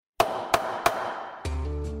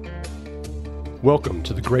Welcome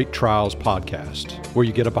to the Great Trials Podcast, where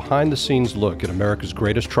you get a behind-the-scenes look at America's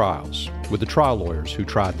greatest trials with the trial lawyers who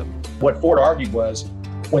tried them. What Ford argued was,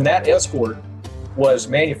 when that escort was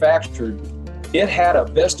manufactured, it had a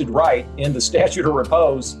vested right in the statute of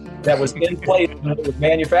repose that was in place when it was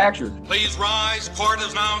manufactured. Please rise. Court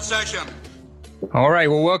is now in session. All right.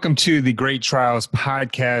 Well, welcome to the Great Trials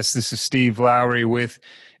Podcast. This is Steve Lowry with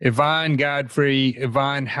Yvonne Godfrey.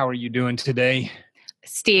 Yvonne, how are you doing today?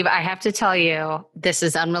 Steve, I have to tell you, this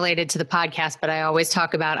is unrelated to the podcast, but I always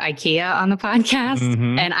talk about IKEA on the podcast,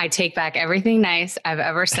 and I take back everything nice I've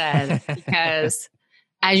ever said because,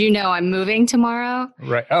 as you know, I'm moving tomorrow.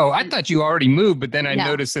 Right. Oh, I thought you already moved, but then I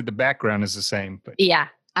noticed that the background is the same. But yeah,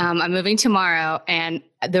 I'm moving tomorrow, and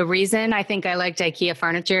the reason I think I liked IKEA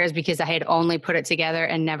furniture is because I had only put it together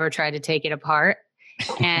and never tried to take it apart.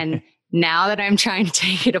 And now that I'm trying to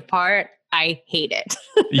take it apart, I hate it.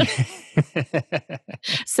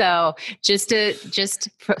 So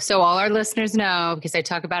so all our listeners know, because I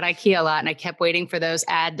talk about IKEA a lot and I kept waiting for those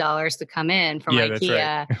ad dollars to come in from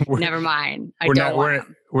IKEA. That's right. Never mind.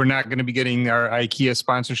 We're not going to be getting our IKEA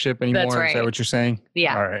sponsorship anymore. That's right. Is that what you're saying?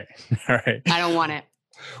 Yeah. All right. I don't want it.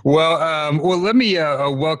 Well, let me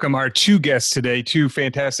welcome our two guests today, two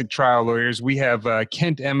fantastic trial lawyers. We have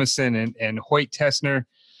Kent Emison and Hoyt Tessener.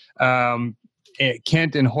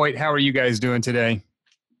 Kent and Hoyt, how are you guys doing today?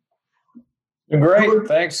 Doing great,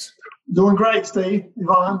 thanks. Doing great, Steve.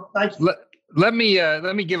 Yvonne, thank you. Let me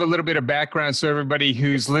give a little bit of background so everybody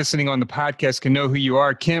who's listening on the podcast can know who you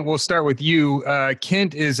are. Kent, we'll start with you.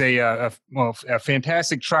 Kent is a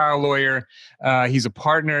fantastic trial lawyer. He's a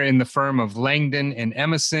partner in the firm of Langdon and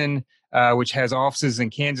Emison, which has offices in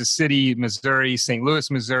Kansas City, Missouri, St. Louis,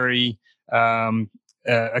 Missouri,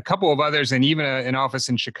 a couple of others, and even an office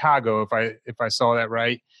in Chicago, if I saw that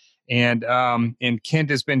right. And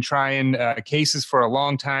Kent has been trying cases for a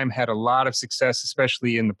long time, had a lot of success,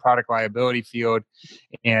 especially in the product liability field.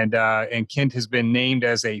 And Kent has been named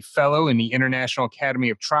as a fellow in the International Academy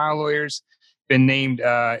of Trial Lawyers, been named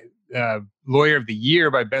Lawyer of the Year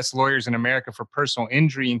by Best Lawyers in America for Personal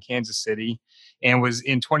Injury in Kansas City, and was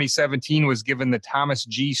in 2017 was given the Thomas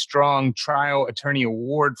G. Strong Trial Attorney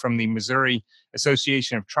Award from the Missouri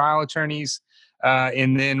Association of Trial Attorneys.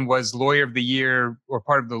 And then was Lawyer of the Year, or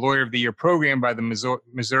part of the Lawyer of the Year program by the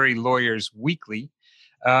Missouri Lawyers Weekly,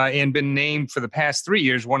 and been named for the past 3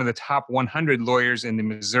 years one of the top 100 lawyers in the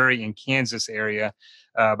Missouri and Kansas area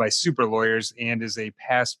by Super Lawyers, and is a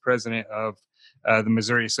past president of the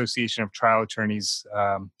Missouri Association of Trial Attorneys.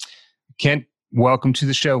 Kent, welcome to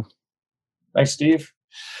the show. Thanks, Steve.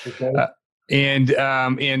 And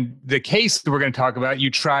the case that we're going to talk about,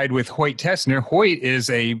 you tried with Hoyt Tessener. Hoyt is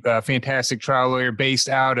a fantastic trial lawyer based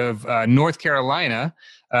out of North Carolina.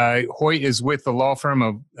 Hoyt is with the law firm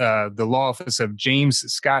of the law office of James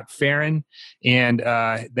Scott Farron, and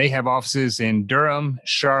they have offices in Durham,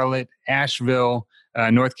 Charlotte, Asheville,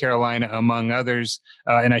 North Carolina, among others.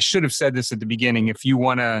 And I should have said this at the beginning. If you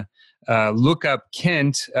want to look up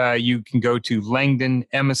Kent, you can go to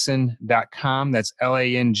langdonemison.com. That's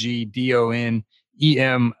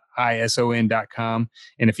LANGDONEMISON.com.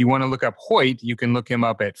 And if you want to look up Hoyt, you can look him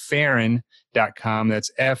up at Farron.com.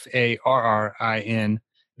 That's FARRIN.com.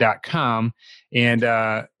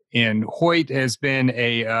 And Hoyt has been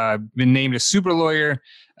been named a super lawyer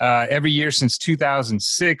every year since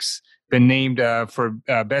 2006. Been named for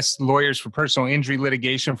Best Lawyers for Personal Injury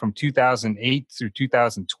Litigation from 2008 through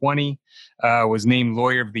 2020. Was named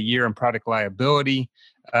Lawyer of the Year in Product Liability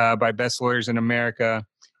by Best Lawyers in America,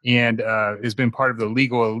 and has been part of the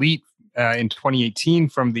Legal Elite in 2018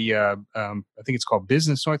 from the, I think it's called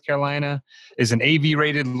Business North Carolina, is an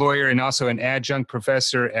AV-rated lawyer and also an adjunct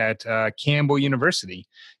professor at Campbell University.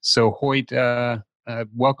 So Hoyt,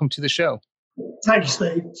 welcome to the show. Thank you,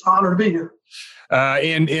 Steve. It's an honor to be here.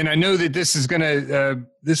 And I know that this is going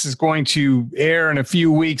to air in a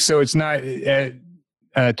few weeks, so it's not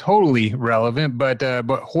totally relevant. But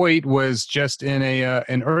Hoyt was just in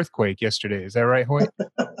an earthquake yesterday. Is that right, Hoyt?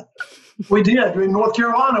 We did. In North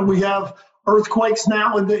Carolina, we have earthquakes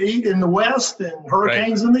now in the west and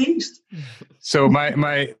hurricanes in the east. So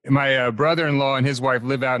my brother-in-law and his wife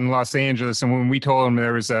live out in Los Angeles, and when we told them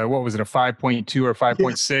there was a 5.2 or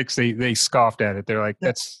 5.6, they scoffed at it. They're like,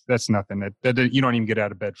 that's nothing. That you don't even get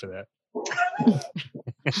out of bed for that.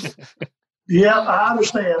 Yeah, I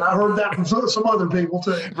understand. I heard that from some other people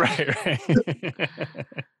too. Right.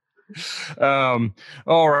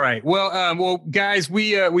 All right. Well, guys,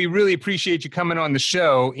 we really appreciate you coming on the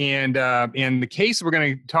show. And the case we're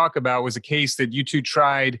going to talk about was a case that you two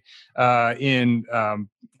tried in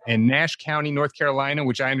in Nash County, North Carolina,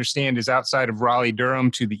 which I understand is outside of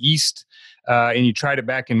Raleigh-Durham to the east. And you tried it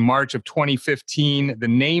back in March of 2015. The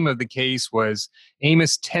name of the case was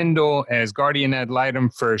Amos Tyndall as guardian ad litem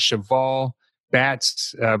for Cheval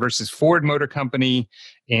Bats versus Ford Motor Company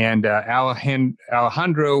and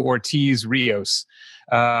Alejandro Ortiz Rios.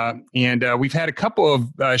 And we've had a couple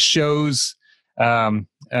of shows in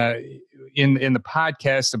the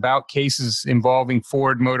podcast about cases involving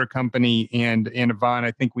Ford Motor Company and Yvonne.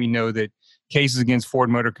 I think we know that cases against Ford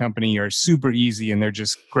Motor Company are super easy and they're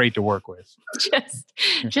just great to work with.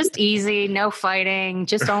 Just easy, no fighting,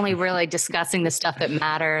 just only really discussing the stuff that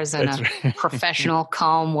matters in a professional,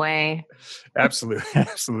 calm way.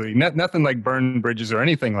 Absolutely. Nothing like burn bridges or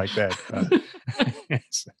anything like that.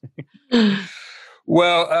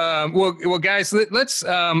 Well, guys, let's.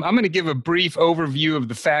 I'm going to give a brief overview of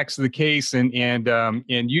the facts of the case, and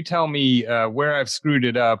you tell me where I've screwed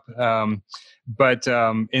it up. But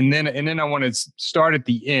then I want to start at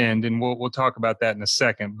the end, and we'll talk about that in a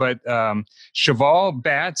second. But Cheval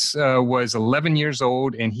Bats was 11 years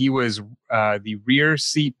old, and he was the rear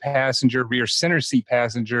center seat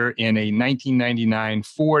passenger in a 1999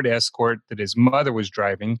 Ford Escort that his mother was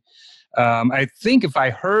driving. I think if I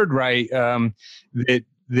heard right,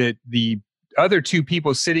 that the other two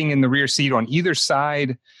people sitting in the rear seat on either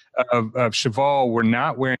side of Cheval were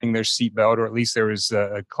not wearing their seatbelt, or at least there was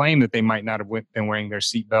a claim that they might not have been wearing their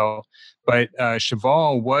seatbelt. But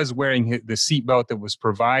Cheval was wearing the seatbelt that was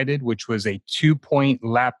provided, which was a 2-point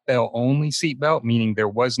lap belt only seatbelt, meaning there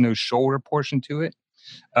was no shoulder portion to it.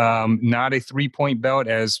 Not a 3-point belt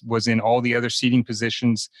as was in all the other seating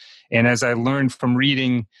positions. And as I learned from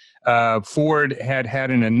reading, Ford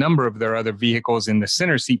had in a number of their other vehicles in the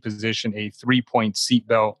center seat position a 3-point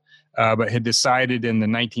seatbelt, but had decided in the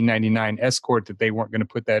 1999 Escort that they weren't going to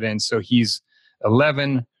put that in. So he's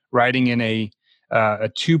 11, riding in a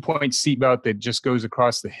 2-point seatbelt that just goes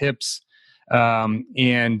across the hips,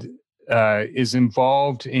 and is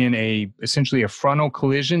involved in essentially a frontal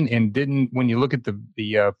collision, and when you look at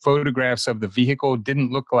the photographs of the vehicle,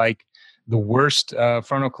 didn't look like the worst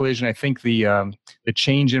frontal collision. I think the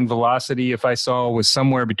change in velocity, if I saw, was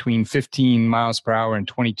somewhere between 15 miles per hour and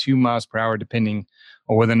 22 miles per hour, depending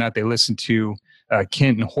on whether or not they listened to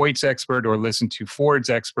Kent and Hoyt's expert or listened to Ford's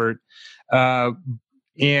expert. And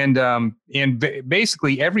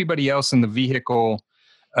basically everybody else in the vehicle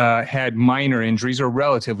had minor injuries or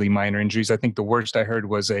relatively minor injuries. I think the worst I heard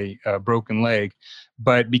was a broken leg.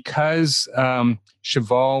 But because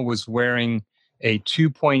Cheval was wearing a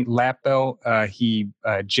 2-point lap belt, he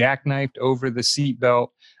jackknifed over the seat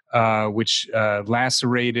belt, which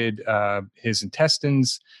lacerated his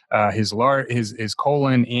intestines, his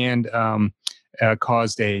colon, and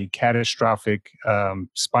caused a catastrophic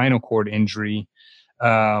spinal cord injury.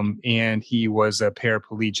 And he was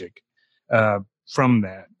paraplegic from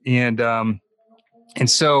that. And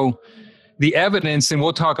so the evidence, and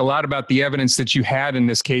we'll talk a lot about the evidence that you had in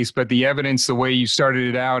this case, but the evidence, the way you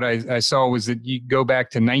started it out, I saw was that you go back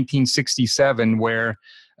to 1967, where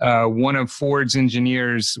one of Ford's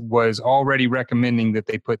engineers was already recommending that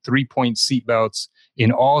they put 3-point seatbelts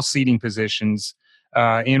in all seating positions,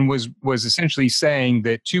 and was essentially saying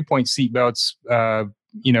that 2-point seatbelts,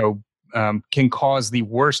 can cause the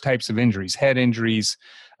worst types of injuries: head injuries,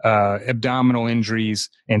 abdominal injuries,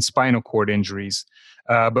 and spinal cord injuries.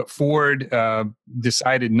 But Ford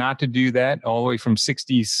decided not to do that all the way from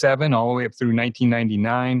 67 all the way up through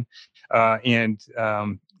 1999,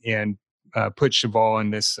 and put Cheval in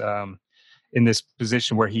this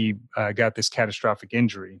position where he got this catastrophic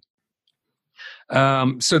injury.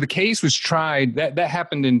 So the case was tried. That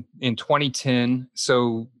happened in 2010.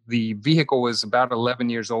 So the vehicle was about 11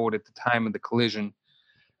 years old at the time of the collision,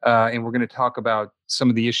 and we're going to talk about some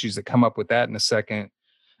of the issues that come up with that in a second.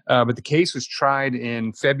 But the case was tried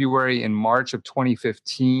in February and March of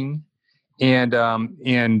 2015, and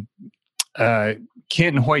Kent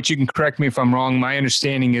and Hoyt, you can correct me if I'm wrong. My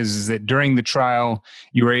understanding is that during the trial,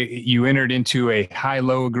 you entered into a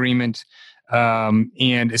high-low agreement,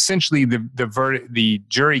 and essentially the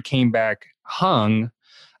jury came back hung,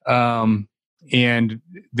 and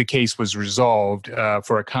the case was resolved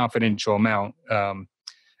for a confidential amount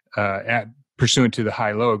pursuant to the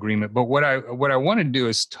high-low agreement. But what I want to do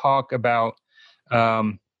is talk about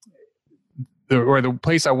the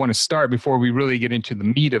place I want to start before we really get into the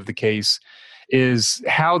meat of the case is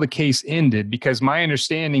how the case ended, because my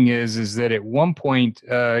understanding is that at one point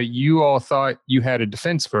you all thought you had a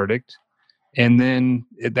defense verdict, and then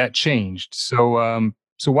that changed. So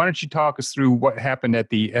why don't you talk us through what happened at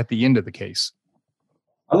the end of the case?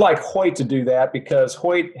 I'd like Hoyt to do that because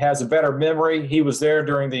Hoyt has a better memory. He was there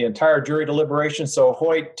during the entire jury deliberation. So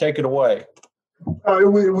Hoyt, take it away.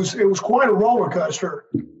 It was quite a roller coaster,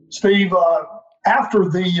 Steve. After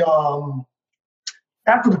the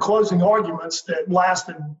closing arguments that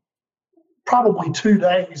lasted probably 2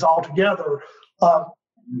 days altogether,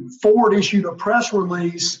 Ford issued a press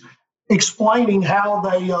release explaining how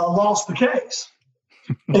they lost the case.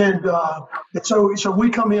 And so we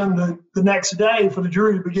come in the next day for the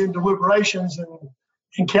jury to begin deliberations,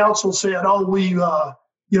 and counsel said, "Oh, we've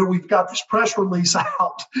got this press release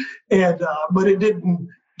out," and but it didn't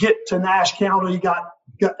get to Nash County. Got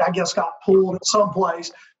pulled at some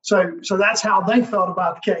place. So that's how they felt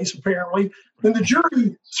about the case. Apparently, then the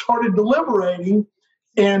jury started deliberating,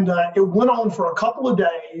 and it went on for a couple of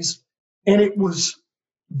days, and it was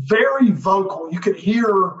very vocal. You could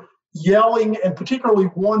hear yelling, and particularly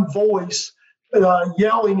one voice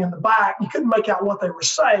yelling in the back. You couldn't make out what they were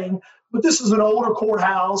saying, but this is an older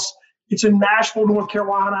courthouse. It's in Nashville, North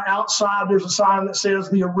Carolina. Outside, there's a sign that says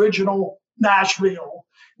the original Nashville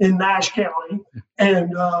in Nash County.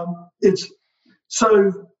 And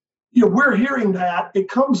we're hearing that. It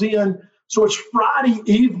comes in, so it's Friday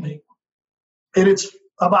evening, and it's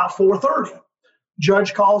about 4:30.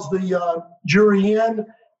 Judge calls the jury in,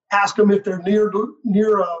 asks them if they're near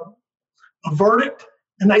a verdict,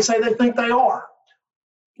 and they say they think they are.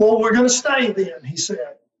 "Well, we're going to stay then," he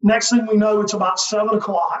said. Next thing we know, it's about 7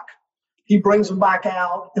 o'clock. He brings them back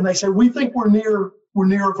out, and they say, "We think we're near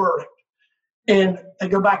a verdict." And they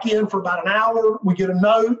go back in for about an hour. We get a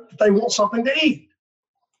note that they want something to eat.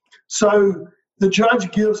 So the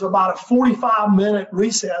judge gives about a 45-minute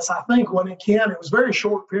recess, I think, when it can. It was a very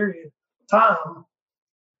short period of time.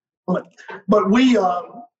 But we,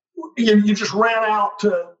 you just ran out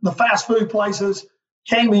to the fast food places,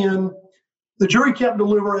 came in. The jury kept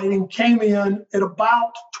deliberating, came in at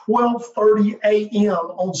about 12:30 a.m.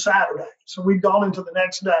 on Saturday. So we'd gone into the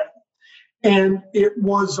next day. And it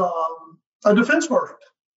was a defense verdict.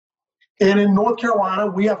 And in North Carolina,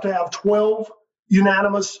 we have to have 12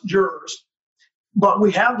 unanimous jurors, but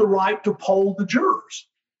we have the right to poll the jurors.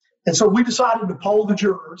 And so we decided to poll the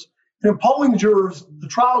jurors. And in polling the jurors, the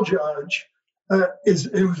trial judge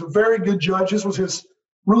he was a very good judge. This was his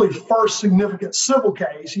really first significant civil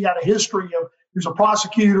case. He had a history he was a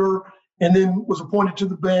prosecutor and then was appointed to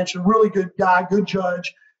the bench, a really good guy, good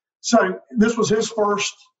judge. So this was his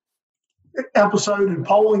first episode in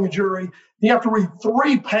polling a jury. You have to read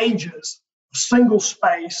 3 pages, single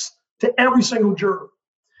space, to every single juror.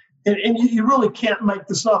 And you really can't make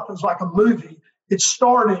this up. It's like a movie. It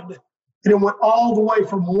started and it went all the way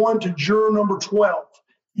from 1 to juror number 12.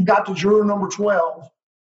 He got to juror number 12,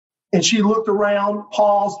 and she looked around,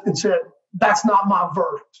 paused, and said, "That's not my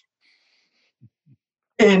verdict."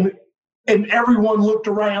 And everyone looked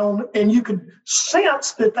around, and you could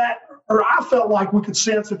sense or I felt like we could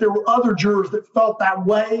sense that there were other jurors that felt that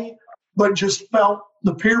way, but just felt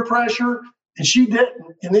the peer pressure, and she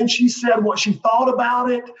didn't. And then she said what she thought about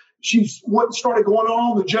it. What started going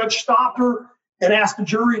on, the judge stopped her and asked the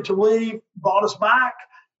jury to leave, brought us back,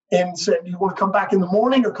 and said, "Do you want to come back in the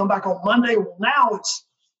morning or come back on Monday?" Well, now it's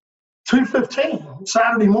 2:15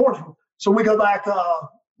 Saturday morning. So we go back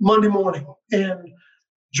Monday morning, and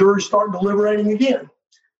juries start deliberating again.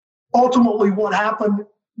 Ultimately, what happened,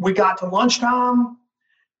 we got to lunchtime.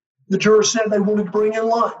 The jurors said they wanted to bring in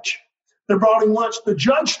lunch. They brought in lunch. The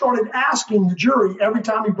judge started asking the jury every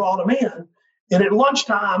time he brought them in. And at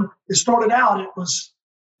lunchtime, it started out, it was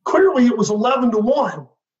 11-1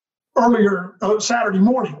 earlier Saturday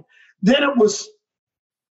morning. Then it was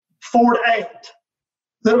 4-8.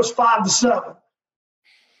 Then it was 5-7.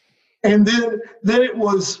 And then it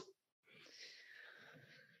was,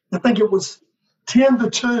 I think it was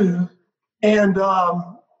 10-2. And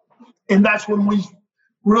that's when we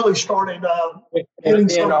really started hitting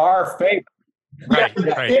in our favor. Right,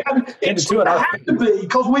 yeah, right. And it had to be,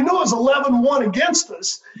 because we knew it was 11-1 against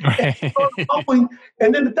us. Right.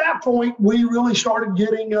 And then at that point, we really started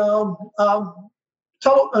getting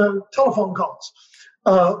telephone calls.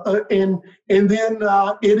 And then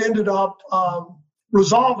it ended up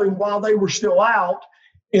resolving while they were still out.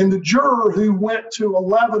 And the juror who went to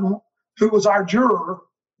 11, who was our juror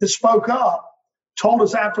that spoke up, told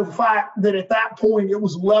us after the fact that at that point it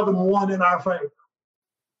was 11-1 in our favor.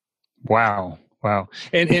 Wow.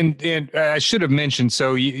 And I should have mentioned,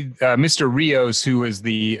 so Mr. Rios, who was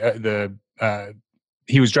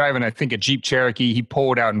he was driving, I think, a Jeep Cherokee. He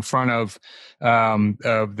pulled out in front of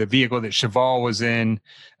the vehicle that Cheval was in.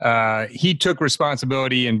 He took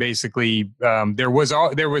responsibility, and basically there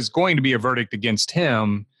was going to be a verdict against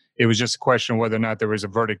him. It was just a question of whether or not there was a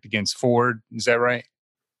verdict against Ford. Is that right?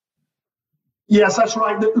 Yes, that's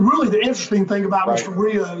right. Really, the interesting thing about Mr.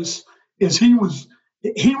 Rios is he was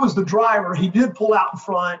the driver. He did pull out in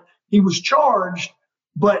front. He was charged,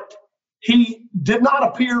 but he did not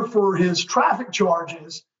appear for his traffic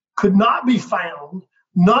charges, could not be found.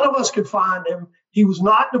 None of us could find him. He was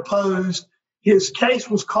not deposed. His case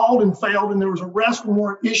was called and failed, and there was an arrest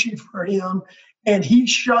warrant issued for him, and he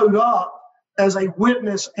showed up as a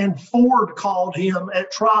witness, and Ford called him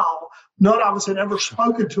at trial. None of us had ever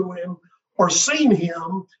spoken to him or seen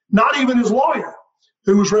him, not even his lawyer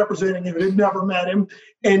who was representing him, had never met him.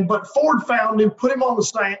 But Ford found him, put him on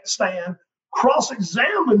the stand,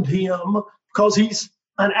 cross-examined him because he's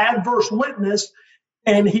an adverse witness,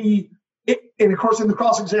 and of course, in the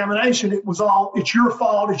cross-examination, it was all, it's your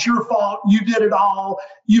fault, you did it all,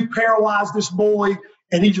 you paralyzed this boy,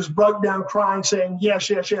 and he just broke down crying, saying, yes,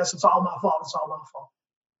 it's all my fault.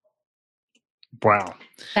 Wow.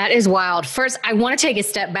 That is wild. First, I want to take a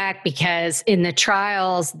step back because in the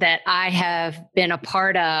trials that I have been a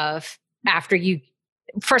part of,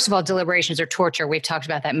 first of all, deliberations are torture. We've talked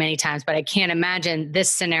about that many times, but I can't imagine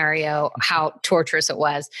this scenario, how torturous it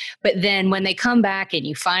was. But then when they come back and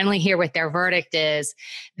you finally hear what their verdict is,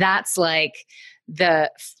 that's like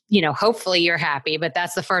hopefully you're happy, but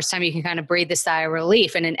that's the first time you can kind of breathe a sigh of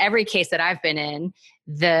relief. And in every case that I've been in,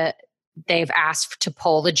 they've asked to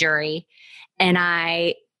poll the jury. And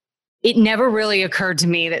it never really occurred to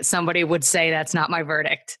me that somebody would say that's not my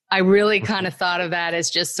verdict. I really kind of thought of that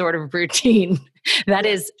as just sort of routine. That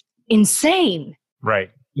is insane.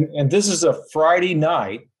 Right. And this is a Friday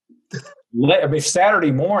night,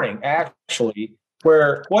 Saturday morning, actually,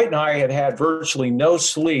 where Hoyt and I had virtually no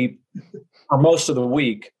sleep for most of the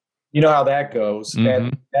week. You know how that goes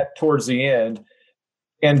at towards the end.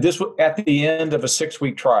 And this was at the end of a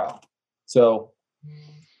 6-week trial. So.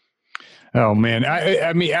 Oh man.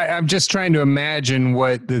 I mean, I'm just trying to imagine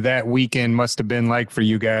what that weekend must have been like for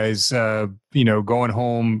you guys, going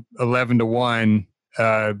home 11 to 1.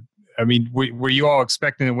 I mean, were you all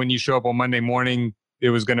expecting that when you show up on Monday morning,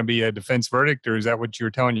 it was going to be a defense verdict, or is that what you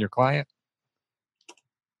were telling your client?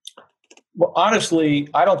 Well, honestly,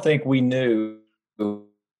 I don't think we knew.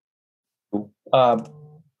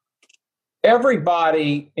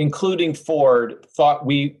 Everybody, including Ford, thought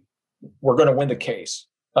we were going to win the case.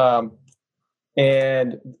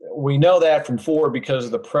 And we know that from Ford because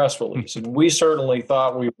of the press release. And we certainly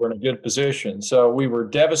thought we were in a good position. So we were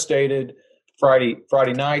devastated Friday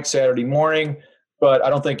night, Saturday morning, but I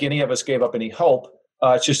don't think any of us gave up any hope.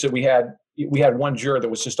 It's just that we had one juror that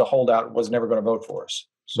was just a holdout and was never going to vote for us.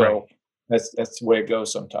 So that's the way it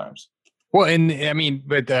goes sometimes. Well, and I mean,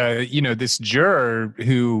 but this juror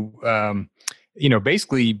who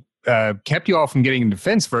basically kept you all from getting a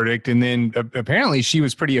defense verdict, and then apparently she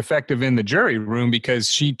was pretty effective in the jury room because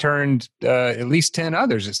she turned at least 10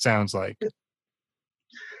 others, it sounds like.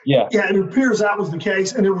 Yeah, it appears that was the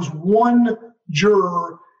case, and there was one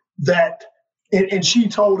juror that, and she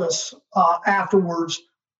told us afterwards,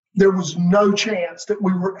 there was no chance that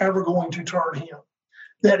we were ever going to turn him,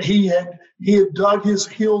 that he had dug his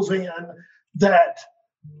heels in, that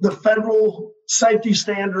the federal safety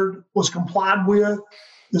standard was complied with.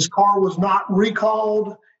 This car was not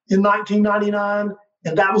recalled in 1999,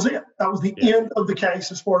 and that was it. That was the end of the case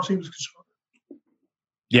as far as he was concerned.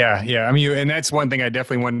 Yeah. I mean, and that's one thing I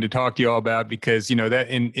definitely wanted to talk to you all about because, that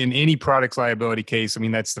in any products liability case, I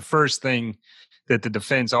mean, that's the first thing that the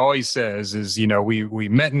defense always says is, we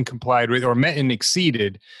met and complied with or met and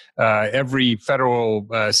exceeded every federal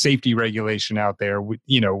safety regulation out there,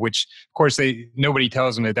 which of course nobody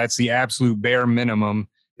tells them that that's the absolute bare minimum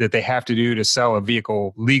that they have to do to sell a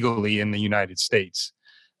vehicle legally in the United States.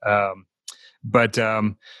 And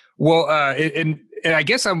I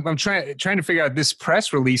guess I'm trying to figure out this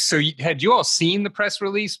press release. So had you all seen the press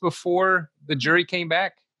release before the jury came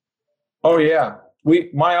back? Oh yeah.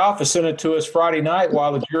 My office sent it to us Friday night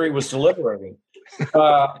while the jury was deliberating.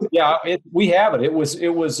 We have it. It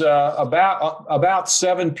was about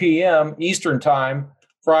 7 p.m. Eastern time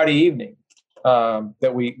Friday evening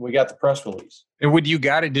that we got the press release. And when you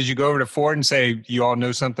got it, did you go over to Ford and say, you all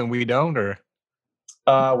know something we don't, or?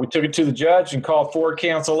 We took it to the judge and called Ford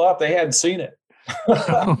counsel up. They hadn't seen it.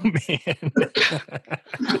 Oh, man.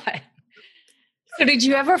 So did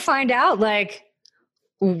you ever find out,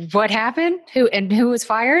 what happened? Who was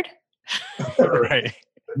fired? Right.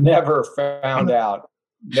 Never found out.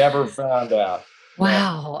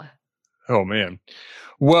 Wow. Oh, man.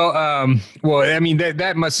 Well, I mean,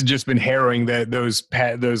 that must have just been harrowing those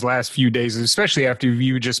last few days, especially after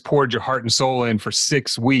you just poured your heart and soul in for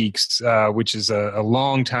 6 weeks, which is a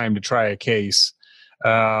long time to try a case.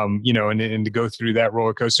 and to go through that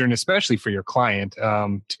roller coaster, and especially for your client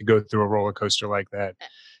to go through a roller coaster like that.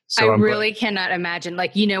 So I really cannot imagine,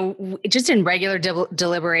 just in regular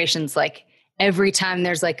deliberations, like every time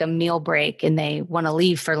there's like a meal break and they want to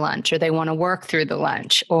leave for lunch, or they want to work through the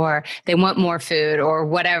lunch, or they want more food or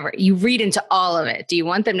whatever, you read into all of it. Do you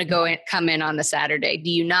want them to come in on the Saturday?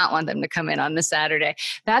 Do you not want them to come in on the Saturday?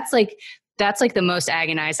 That's like the most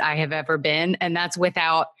agonized I have ever been. And that's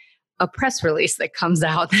without a press release that comes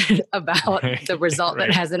out about the result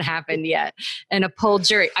that hasn't happened yet, and a polled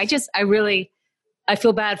jury. I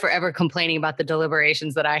feel bad for ever complaining about the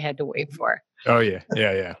deliberations that I had to wait for. Oh, yeah.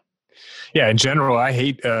 Yeah, in general, I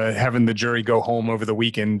hate having the jury go home over the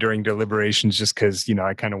weekend during deliberations, just because,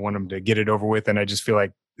 I kind of want them to get it over with. And I just feel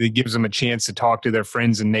like it gives them a chance to talk to their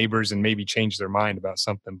friends and neighbors and maybe change their mind about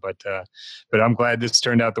something. But I'm glad this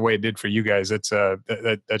turned out the way it did for you guys. That's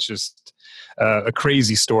just a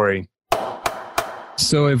crazy story.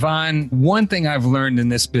 So, Yvonne, one thing I've learned in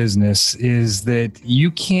this business is that you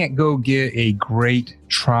can't go get a great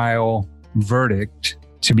trial verdict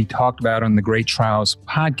to be talked about on the Great Trials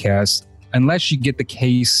podcast unless you get the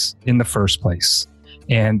case in the first place.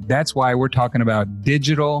 And that's why we're talking about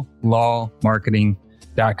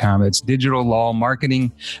digitallawmarketing.com. It's Digital Law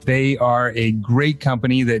Marketing. They are a great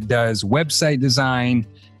company that does website design,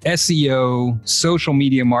 SEO, social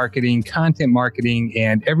media marketing, content marketing,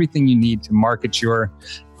 and everything you need to market your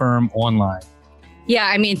firm online. Yeah,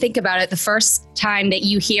 I mean, think about it. The first time that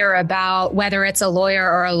you hear about whether it's a lawyer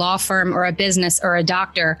or a law firm or a business or a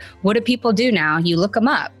doctor, what do people do now? You look them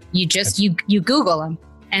up. You Google them.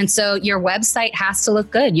 And so your website has to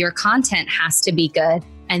look good. Your content has to be good.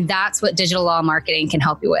 And that's what digital law marketing can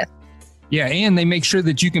help you with. Yeah, and they make sure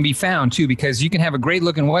that you can be found too, because you can have a great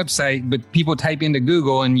looking website, but people type into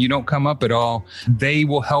Google and you don't come up at all. They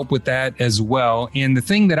will help with that as well. And the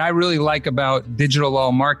thing that I really like about digital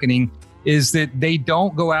law marketing is that they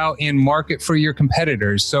don't go out and market for your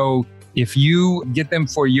competitors. So if you get them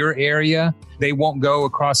for your area, they won't go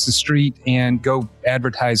across the street and go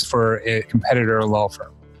advertise for a competitor or law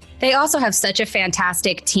firm. They also have such a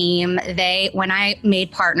fantastic team. When I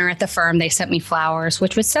made partner at the firm, they sent me flowers,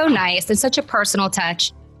 which was so nice and such a personal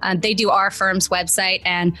touch. They do our firm's website,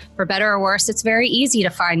 and for better or worse, it's very easy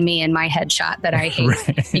to find me in my headshot that I hate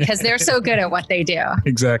because they're so good at what they do.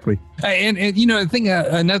 Exactly. And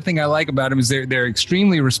another thing I like about them is they're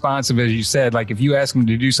extremely responsive, as you said. Like if you ask them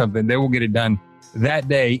to do something, they will get it done that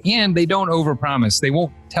day, and they don't overpromise. They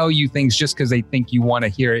won't tell you things just because they think you want to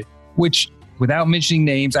hear it, which, without mentioning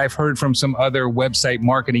names, I've heard from some other website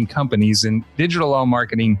marketing companies, and digital law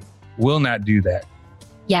marketing will not do that.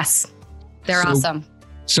 Yes, they're awesome.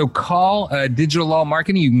 So call Digital Law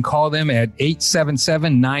Marketing. You can call them at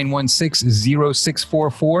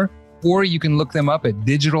 877-916-0644, or you can look them up at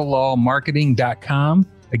digitallawmarketing.com.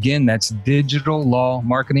 Again, that's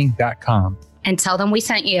digitallawmarketing.com. And tell them we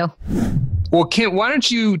sent you. Well, Kent, why don't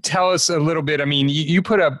you tell us a little bit? I mean, you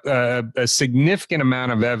put up a significant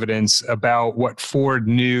amount of evidence about what Ford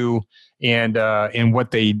knew and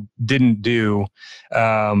what they didn't do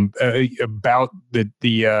about the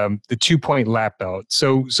 2-point lap belt.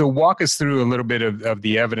 So walk us through a little bit of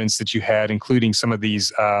the evidence that you had, including some of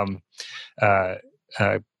these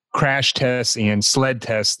crash tests and sled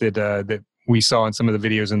tests that we saw in some of the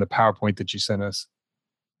videos in the PowerPoint that you sent us.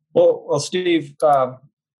 Well, Steve,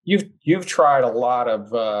 you've tried a lot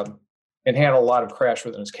of and handled a lot of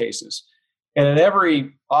crashworthiness cases. And in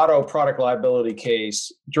every auto product liability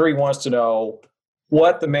case, jury wants to know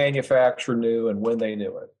what the manufacturer knew and when they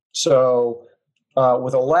knew it. So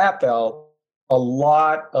with a lap belt, a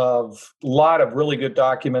lot of really good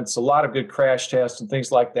documents, a lot of good crash tests and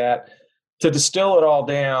things like that. To distill it all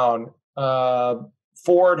down,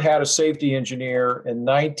 Ford had a safety engineer in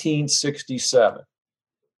 1967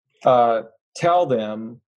 tell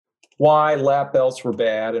them why lap belts were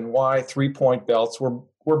bad and why 3-point belts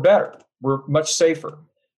were better, were much safer.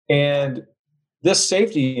 And this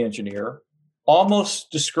safety engineer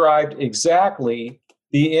almost described exactly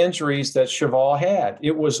the injuries that Cheval had.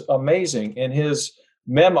 It was amazing in his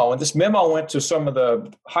memo. And this memo went to some of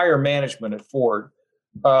the higher management at Ford.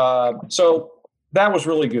 So that was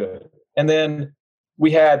really good. And then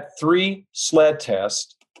we had 3 sled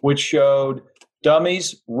tests, which showed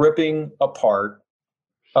dummies ripping apart.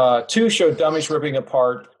 2 showed dummies ripping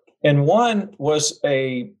apart, and 1 was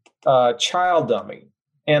a child dummy.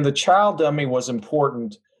 And the child dummy was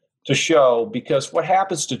important to show because what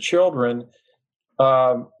happens to children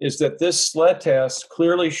is that this sled test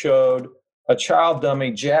clearly showed a child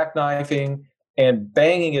dummy jackknifing and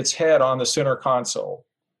banging its head on the center console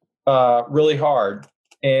really hard.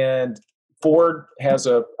 And Ford has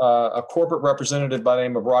a corporate representative by the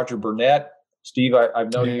name of Roger Burnett. Steve,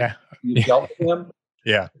 I've known you've dealt with him.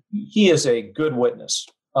 Yeah. He is a good witness.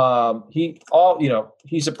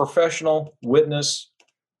 He's a professional witness,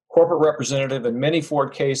 corporate representative in many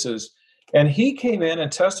Ford cases. And he came in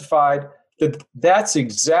and testified that that's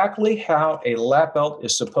exactly how a lap belt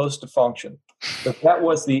is supposed to function. That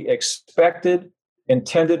was the expected,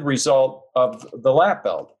 intended result of the lap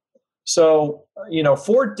belt. So,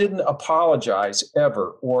 Ford didn't apologize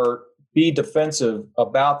ever or be defensive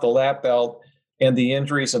about the lap belt and the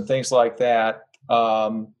injuries and things like that.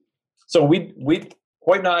 So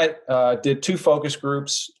Hoyt and I did 2 focus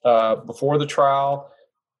groups before the trial.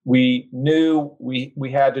 We knew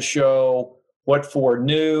we had to show what Ford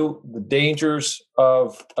knew, the dangers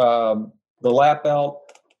of the lap belt,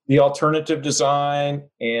 the alternative design,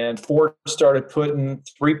 and Ford started putting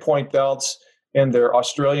 3-point belts in their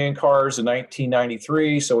Australian cars in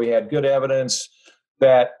 1993. So we had good evidence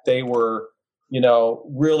that they were,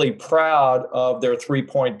 really proud of their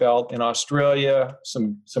 3-point belt in Australia.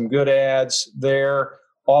 Some good ads there.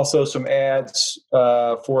 Also some ads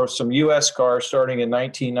for some U.S. cars starting in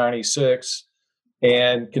 1996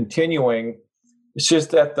 and continuing. It's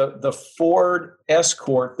just that the Ford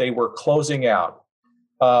Escort, they were closing out,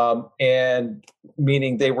 and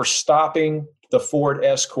meaning they were stopping the Ford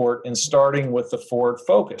Escort and starting with the Ford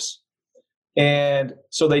Focus. And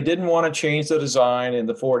so they didn't want to change the design in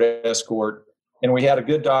the Ford Escort. And we had a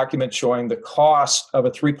good document showing the cost of a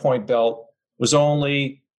 3-point belt was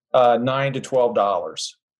only $9 to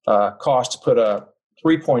 $12 cost to put a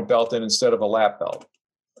 3-point belt in instead of a lap belt.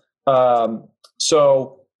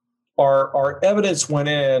 So our evidence went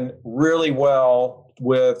in really well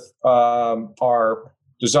with our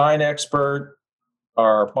design expert,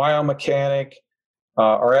 our biomechanic,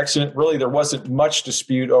 our accident. Really, there wasn't much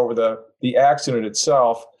dispute over the accident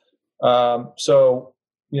itself. So,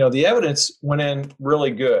 the evidence went in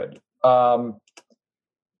really good.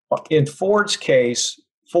 In Ford's case,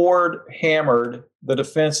 Ford hammered the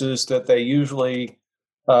defenses that they usually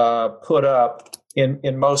put up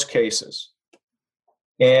in most cases.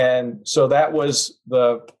 And so that was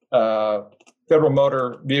the Federal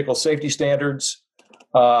Motor Vehicle Safety Standards.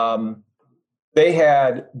 They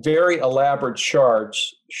had very elaborate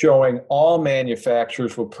charts showing all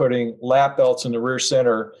manufacturers were putting lap belts in the rear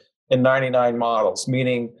center in 99 models,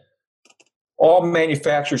 meaning all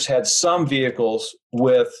manufacturers had some vehicles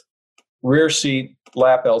with rear seat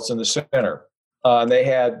lap belts in the center. And they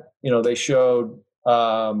had, they showed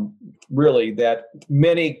really that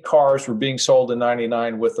many cars were being sold in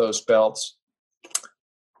 99 with those belts.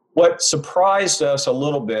 What surprised us a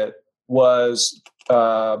little bit was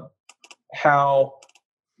how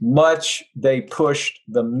much they pushed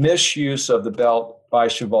the misuse of the belt by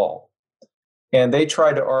Cheval. And they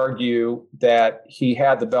tried to argue that he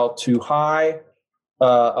had the belt too high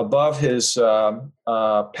above his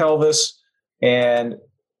pelvis, and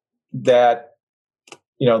that,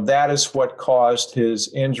 that is what caused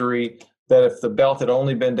his injury, that if the belt had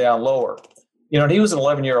only been down lower. And he was an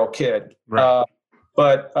 11-year-old kid. Right.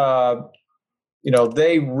 But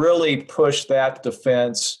they really pushed that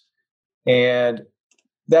defense. And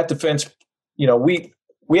that defense,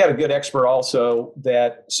 we had a good expert also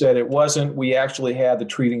that said it wasn't. We actually had the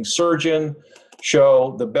treating surgeon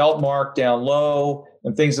show the belt mark down low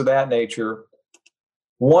and things of that nature.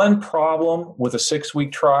 One problem with a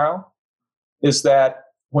 6-week trial is that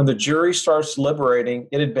when the jury starts deliberating,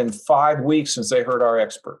 it had been 5 weeks since they heard our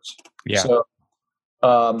experts. Yeah.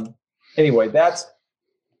 So anyway, that's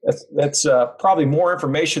probably more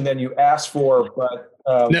information than you asked for, but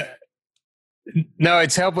No,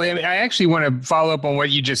 it's helpful. I actually want to follow up on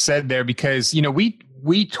what you just said there, because,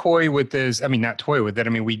 we toy with this. I mean, not toy with it. I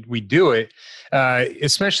mean, we do it,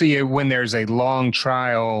 especially when there's a long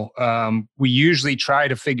trial. We usually try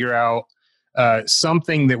to figure out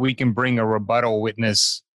something that we can bring a rebuttal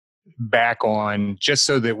witness back on, just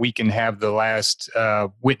so that we can have the last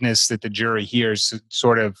witness that the jury hears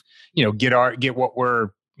sort of, get what we're,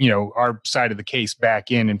 our side of the case back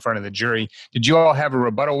in front of the jury. Did you all have a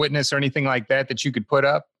rebuttal witness or anything like that you could put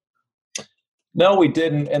up? No, we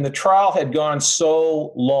didn't. And the trial had gone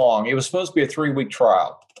so long. It was supposed to be a 3-week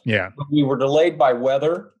trial. Yeah. But we were delayed by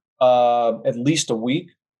weather at least a week.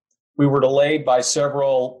 We were delayed by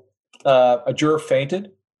several, a juror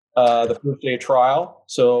fainted the first day of trial,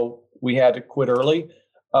 so we had to quit early.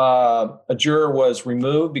 A juror was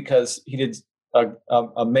removed because he did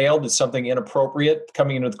a male did something inappropriate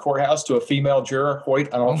coming into the courthouse to a female juror, Hoyt.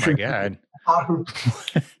 Oh my God!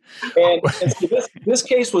 And so this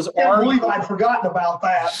case was I can't believe I'd forgotten about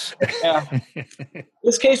that. Yeah,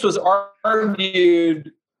 this case was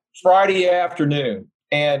argued Friday afternoon.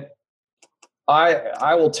 And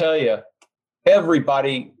I will tell you,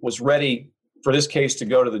 everybody was ready for this case to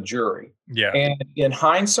go to the jury. Yeah. And in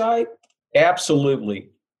hindsight, absolutely.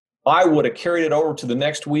 I would have carried it over to the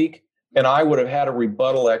next week and I would have had a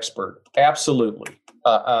rebuttal expert. Absolutely.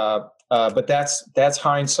 But that's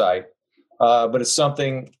hindsight. But it's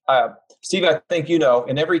something, Steve, I think,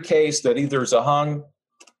 in every case that either is a hung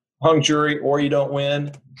jury or you don't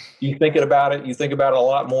win, you think about it a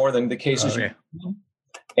lot more than the cases you win.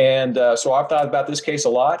 And so I've thought about this case a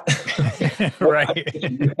lot. Right.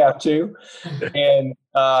 You have to. And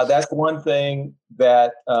that's one thing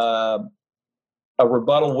that a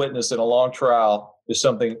rebuttal witness in a long trial is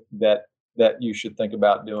something that you should think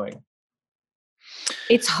about doing.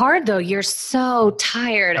 It's hard though. You're so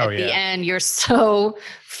tired at the end. You're so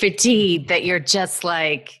fatigued that you're just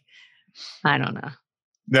like, I don't know.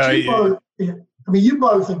 No, you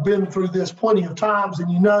both have been through this plenty of times,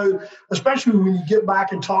 and especially when you get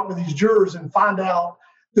back and talk to these jurors and find out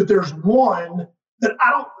that there's one that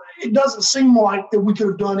it doesn't seem like that we could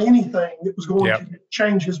have done anything that was going to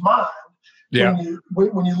change his mind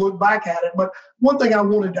when you look back at it. But one thing I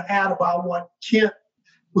wanted to add about what Kent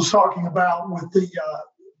was talking about with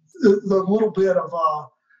the little bit of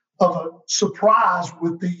a surprise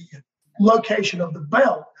with the location of the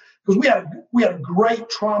belt, because we had a great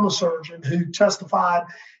trauma surgeon who testified,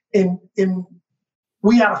 and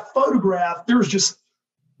we had a photograph. There was just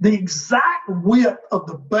the exact width of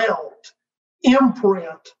the belt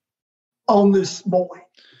imprint on this boy.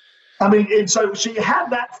 I mean, and so she had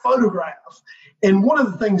that photograph. And one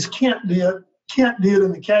of the things Kent did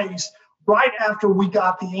in the case, right after we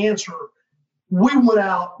got the answer, we went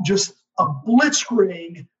out just a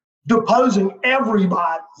blitzkrieg deposing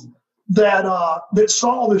everybody that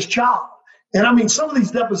saw this child. And I mean, some of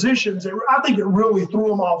these depositions, I think it really threw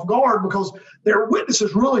them off guard because they're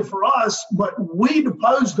witnesses really for us, but we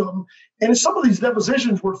deposed them. And some of these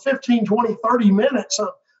depositions were 15, 20, 30 minutes.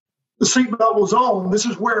 The seatbelt was on. This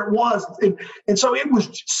is where it was. And so it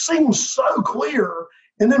seemed so clear.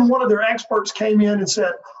 And then one of their experts came in and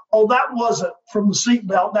said, oh, that wasn't from the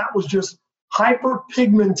seatbelt. That was just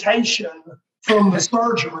hyperpigmentation from the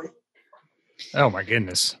surgery. Oh my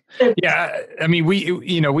goodness. Yeah. I mean, we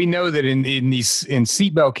know that in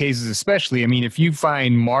seatbelt cases, especially, I mean, if you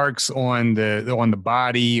find marks on the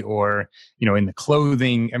body or, in the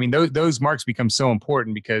clothing, I mean, those marks become so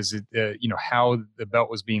important because how the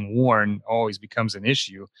belt was being worn always becomes an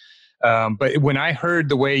issue. But when I heard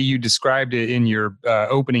the way you described it in your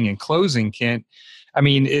opening and closing, Kent, I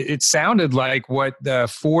mean, it sounded like what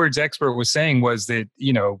Ford's expert was saying was that,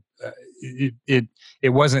 it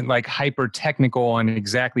wasn't like hyper technical on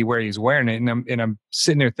exactly where he's wearing it. And I'm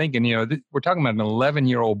sitting there thinking, we're talking about an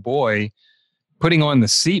 11-year-old boy putting on the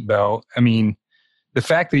seatbelt. I mean, the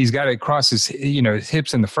fact that he's got it across his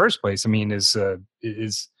hips in the first place, I mean,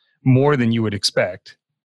 is more than you would expect.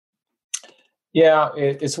 Yeah,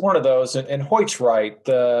 it's one of those. And Hoyt's right.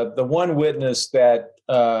 The one witness that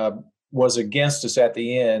was against us at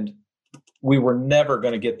the end, we were never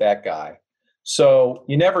going to get that guy. So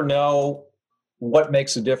you never know what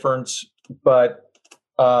makes a difference, but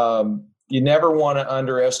you never want to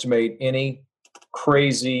underestimate any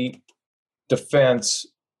crazy defense.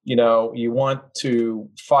 You want to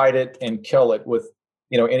fight it and kill it with,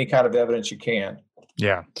 any kind of evidence you can.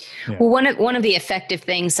 Yeah. Well, one of the effective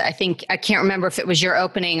things, I think, I can't remember if it was your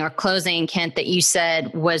opening or closing, Kent, that you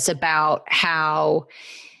said was about how,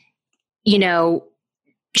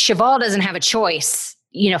 Cheval doesn't have a choice.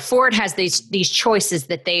 Ford has these choices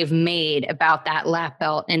that they've made about that lap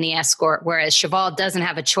belt in the Escort, whereas Cheval doesn't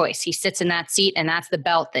have a choice. He sits in that seat and that's the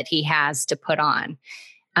belt that he has to put on.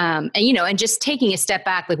 And just taking a step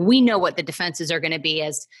back, like we know what the defenses are going to be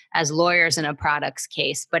as lawyers in a products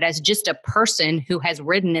case, but as just a person who has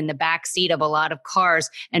ridden in the back seat of a lot of cars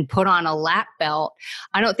and put on a lap belt,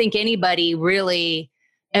 I don't think anybody really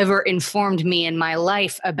ever informed me in my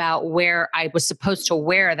life about where I was supposed to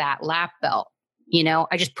wear that lap belt.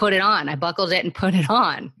 I just put it on. I buckled it and put it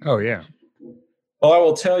on. Oh, yeah. Well, I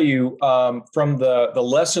will tell you from the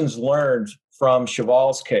lessons learned from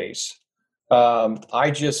Cheval's case,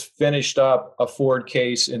 I just finished up a Ford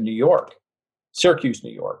case in New York, Syracuse,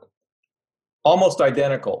 New York, almost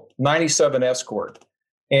identical, 97 Escort.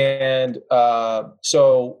 And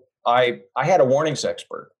so I had a warnings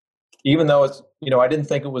expert, even though it's, I didn't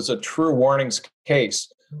think it was a true warnings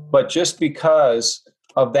case, but just because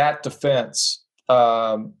of that defense,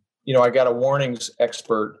 I got a warnings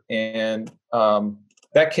expert, and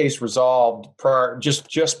that case resolved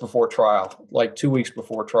just before trial, like 2 weeks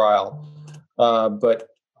before trial. But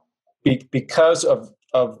because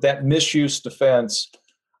of that misuse defense,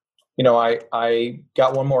 I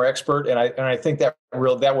got one more expert, and I think that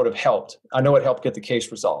would have helped. I know it helped get the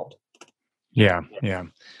case resolved. Yeah.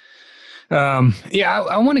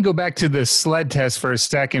 I want to go back to the sled test for a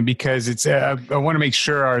second, because it's. I want to make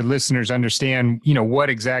sure our listeners understand, what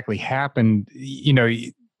exactly happened.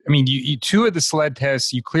 Two of the sled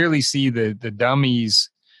tests, you clearly see the dummies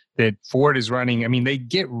that Ford is running. I mean, they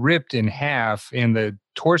get ripped in half, and the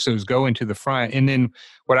torsos go into the front. And then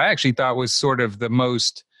what I actually thought was sort of the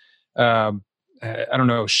most,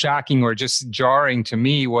 shocking or just jarring to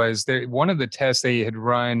me was that one of the tests they had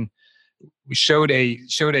run showed a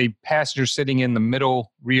passenger sitting in the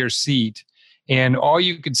middle rear seat, and all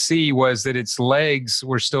you could see was that its legs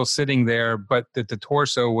were still sitting there, but that the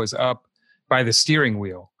torso was up by the steering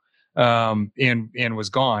wheel, and was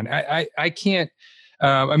gone. I can't.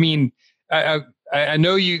 I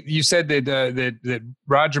know you said that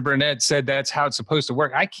Roger Burnett said that's how it's supposed to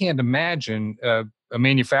work. I can't imagine a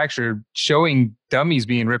manufacturer showing dummies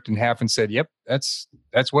being ripped in half and said, "Yep, that's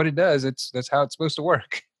what it does. That's how it's supposed to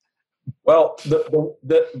work." Well,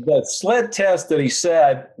 the sled test that he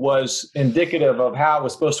said was indicative of how it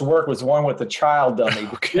was supposed to work was the one with the child dummy.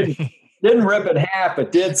 Okay. Didn't rip in half,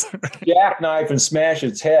 but did jackknife and smash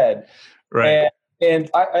its head. Right. And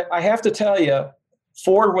I have to tell you,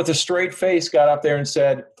 Ford with a straight face got up there and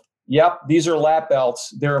said, "Yep, these are lap belts.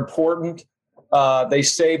 They're important. They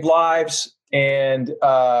save lives." And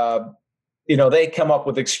they come up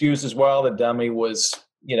with excuses. Well, the dummy was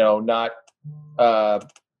not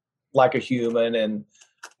like a human,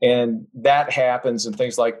 and that happens and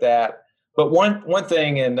things like that. But one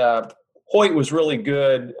thing, and Hoyt was really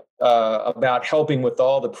good about helping with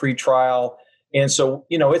all the pretrial. And so,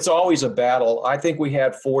 it's always a battle. I think we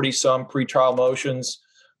had 40 some pretrial motions,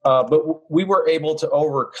 but we were able to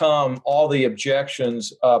overcome all the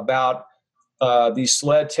objections about these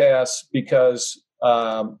sled tests because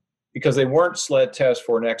they weren't sled tests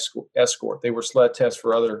for an escort. They were sled tests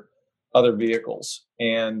for other vehicles.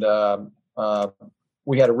 And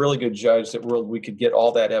we had a really good judge that we could get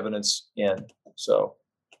all that evidence in. So.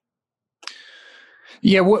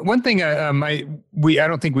 Yeah, one thing I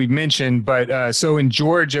don't think we've mentioned, but so in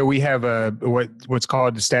Georgia we have what's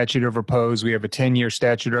called the statute of repose. We have a 10-year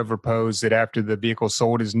statute of repose that after the vehicle is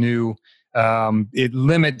sold as new, it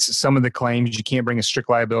limits some of the claims. You can't bring a strict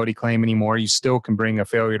liability claim anymore. You still can bring a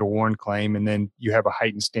failure to warn claim, and then you have a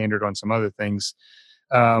heightened standard on some other things.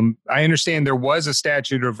 I understand there was a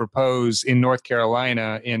statute of repose in North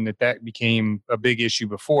Carolina, and that became a big issue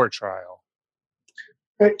before trial.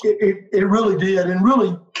 It really did, and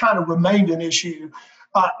really kind of remained an issue.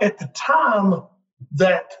 At the time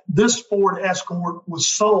that this Ford Escort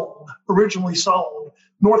was originally sold,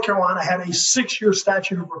 North Carolina had a 6-year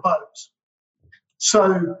statute of repose.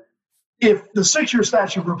 So if the 6-year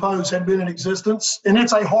statute of repose had been in existence, and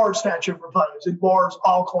it's a hard statute of repose, it bars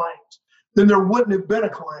all claims, then there wouldn't have been a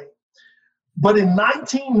claim. But in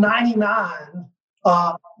 2009,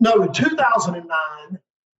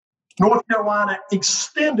 North Carolina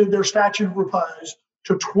extended their statute of repose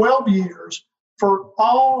to 12 years for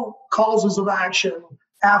all causes of action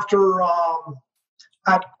after, I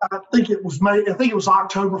think it was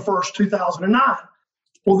October 1st, 2009.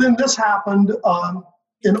 Well, then this happened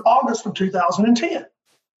in August of 2010.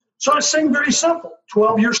 So it seemed very simple,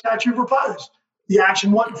 12-year statute of repose. The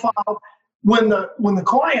action wasn't filed. When the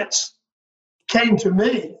clients came to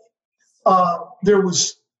me,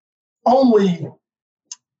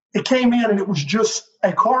 it came in and it was just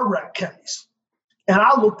a car wreck case. And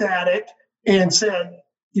I looked at it and said,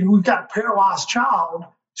 we've got a paralyzed child.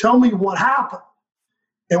 Tell me what happened.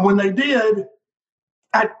 And when they did,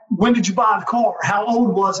 when did you buy the car? How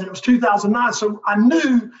old was it? It was 2009. So I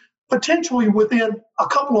knew potentially within a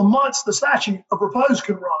couple of months, the statute of repose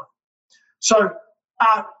could run. So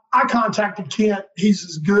I contacted Kent. He's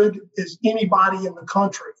as good as anybody in the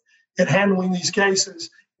country at handling these cases.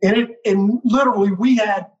 And literally we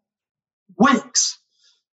had weeks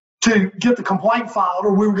to get the complaint filed,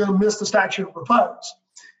 or we were going to miss the statute of repose.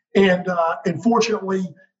 And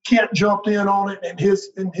fortunately, Kent jumped in on it, and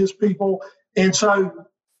his people. And so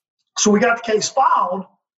we got the case filed.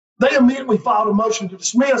 They immediately filed a motion to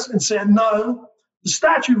dismiss and said, no, the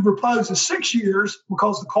statute of repose is 6 years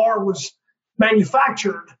because the car was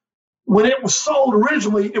manufactured. When it was sold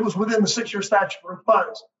originally, it was within the 6-year statute of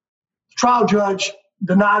repose. The trial judge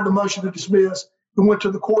denied the motion to dismiss. We went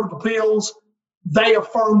to the Court of Appeals. They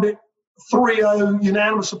affirmed it, 3-0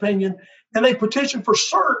 unanimous opinion, and they petitioned for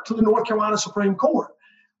cert to the North Carolina Supreme Court,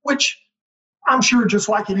 which I'm sure just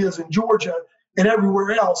like it is in Georgia and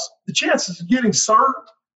everywhere else, the chances of getting cert,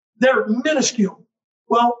 they're minuscule.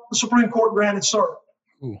 Well, the Supreme Court granted cert.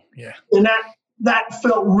 Ooh, yeah. And that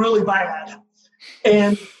felt really bad.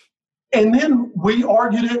 And then we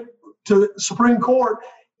argued it to the Supreme Court.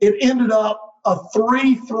 It ended up a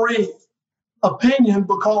 3-3 opinion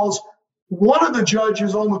because one of the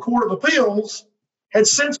judges on the Court of Appeals had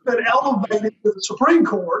since been elevated to the Supreme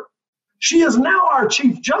Court. She is now our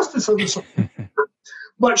Chief Justice of the Supreme Court,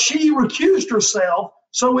 but she recused herself,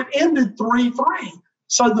 so it ended 3-3.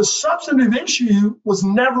 So the substantive issue was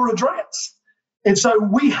never addressed. And so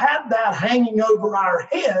we had that hanging over our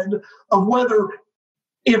head of whether,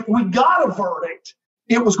 if we got a verdict,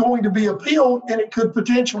 it was going to be appealed, and it could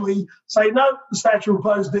potentially say, no, the statute of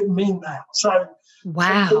repose didn't mean that. So,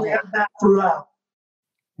 wow. So we had that throughout.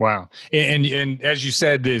 Wow. And as you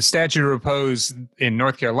said, the statute of repose in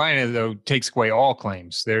North Carolina, though, takes away all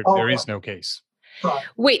claims. There is no case. Right.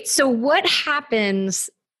 Wait, so what happens?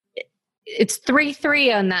 It's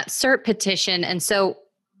 3-3 on that cert petition. And so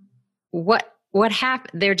what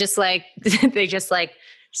happened? They're just like, they just like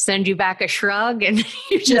send you back a shrug and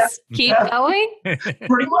you just keep going?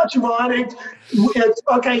 Pretty much, Yvonne. It's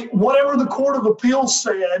okay, whatever the Court of Appeals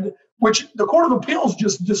said, which the Court of Appeals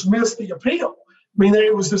just dismissed the appeal. I mean,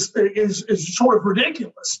 it was just it's sort of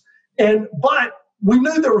ridiculous. But we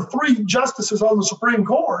knew there were 3 justices on the Supreme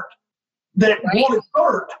Court that wanted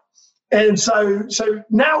cert. And so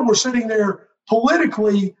now we're sitting there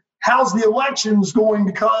politically, how's the elections going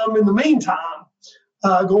to come in the meantime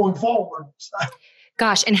going forward? So.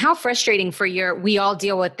 Gosh, and how frustrating for we all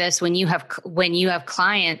deal with this when you have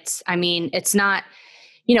clients. I mean, it's not,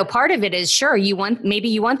 part of it is sure you want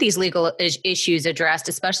these legal issues addressed,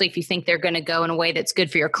 especially if you think they're going to go in a way that's good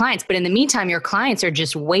for your clients. But in the meantime, your clients are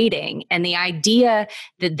just waiting. And the idea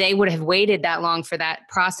that they would have waited that long for that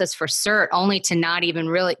process for cert only to not even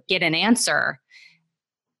really get an answer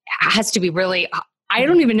has to be really, I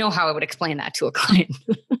don't even know how I would explain that to a client.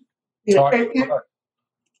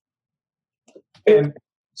 And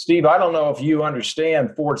Steve, I don't know if you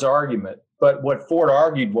understand Ford's argument, but what Ford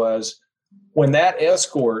argued was when that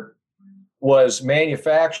escort was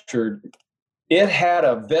manufactured, it had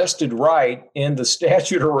a vested right in the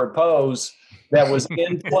statute of repose that was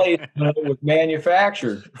in place when it was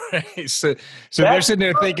manufactured. Right. So they're sitting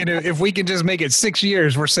there thinking, if we can just make it 6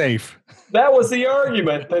 years, we're safe. That was the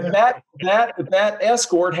argument, that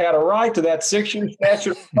escort had a right to that 6-year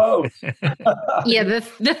statute of repose. Yeah, the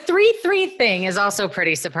 3-3 thing is also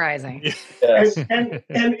pretty surprising. Yes. And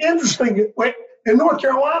interesting, in North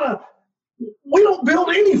Carolina, we don't build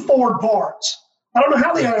any Ford parts. I don't know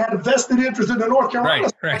how they had a vested interest in the North Carolina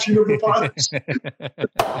statute of repose.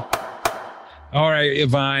 All right,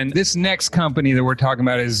 Yvonne, this next company that we're talking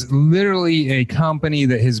about is literally a company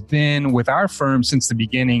that has been with our firm since the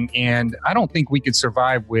beginning, and I don't think we could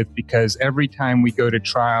survive with, because every time we go to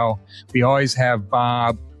trial, we always have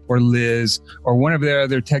Bob or Liz or one of the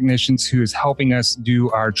other technicians who is helping us do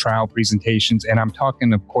our trial presentations. And I'm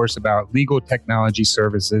talking, of course, about Legal Technology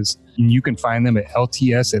Services. And you can find them at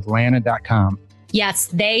ltsatlanta.com. Yes,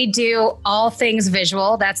 they do all things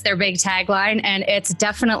visual. That's their big tagline. And it's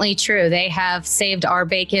definitely true. They have saved our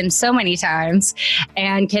bacon so many times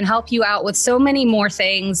and can help you out with so many more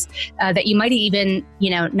things that you might even,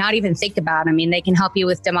 not even think about. I mean, they can help you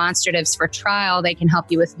with demonstratives for trial. They can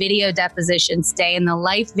help you with video depositions, day in the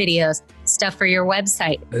life videos, stuff for your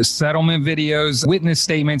website. Settlement videos, witness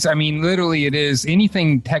statements. I mean, literally it is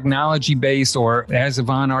anything technology based, or as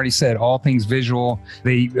Yvonne already said, all things visual.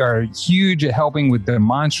 They are huge at helping with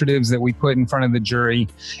demonstratives that we put in front of the jury.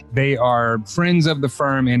 They are friends of the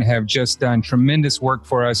firm and have just done tremendous work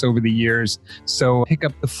for us over the years. So pick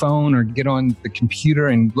up the phone or get on the computer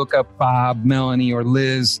and look up Bob, Melanie, or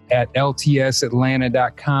Liz at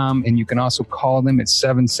ltsatlanta.com. And you can also call them at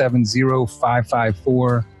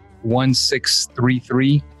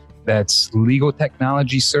 770-554-1633. That's Legal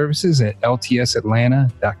Technology Services at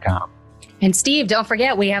ltsatlanta.com. And Steve, don't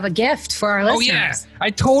forget, we have a gift for our listeners. Oh, yeah. I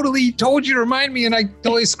totally told you to remind me and I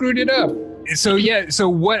totally screwed it up. So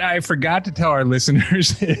what I forgot to tell our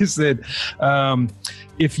listeners is that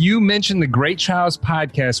if you mention the Great Trials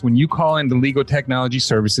podcast when you call into Legal Technology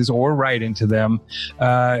Services or write into them,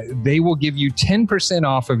 they will give you 10%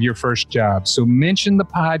 off of your first job. So mention the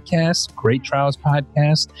podcast, Great Trials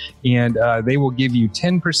podcast, and they will give you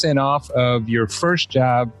 10% off of your first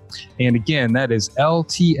job. And again, that is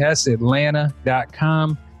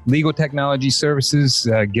ltsatlanta.com. Legal Technology Services,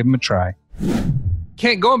 give them a try.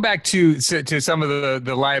 Kent, going back to some of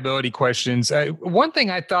the liability questions, one thing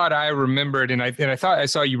I thought I remembered, and I thought I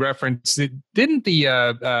saw you reference it, didn't the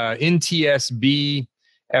NTSB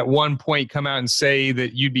at one point come out and say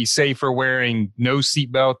that you'd be safer wearing no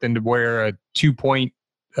seatbelt than to wear a 2-point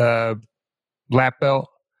lap belt?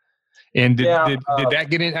 And did that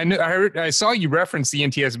get in? I saw you reference the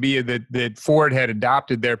NTSB that Ford had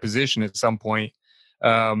adopted their position at some point.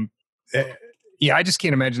 Yeah, I just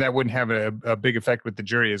can't imagine that wouldn't have a big effect with the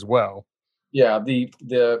jury as well. Yeah,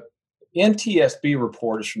 the NTSB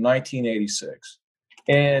report is from 1986,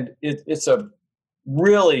 and it's a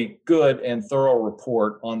really good and thorough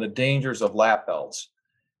report on the dangers of lap belts.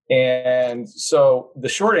 And so the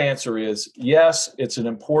short answer is yes, it's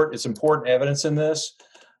important evidence in this,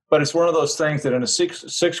 but it's one of those things that in a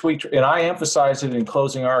six week, and I emphasize it in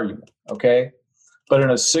closing argument, okay? But in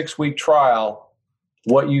a 6-week trial,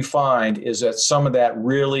 what you find is that some of that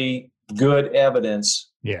really good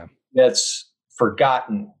evidence that's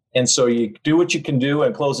forgotten. And so you do what you can do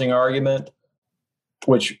in closing argument,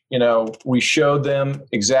 which, we showed them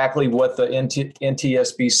exactly what the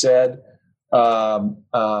NTSB said. But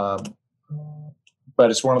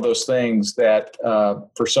it's one of those things that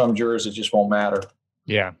for some jurors, it just won't matter.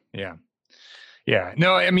 Yeah.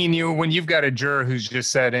 No, I mean, when you've got a juror who's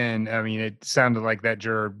just sat in, I mean, it sounded like that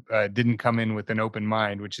juror didn't come in with an open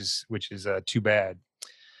mind, which is too bad.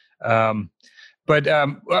 But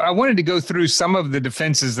I wanted to go through some of the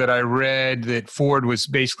defenses that I read that Ford was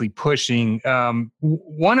basically pushing.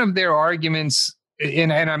 One of their arguments,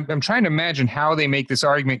 and I'm trying to imagine how they make this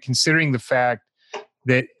argument, considering the fact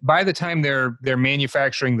that by the time they're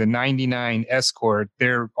manufacturing the 99 Escort,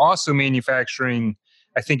 they're also manufacturing,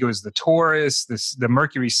 I think it was the Taurus, the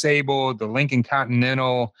Mercury Sable, the Lincoln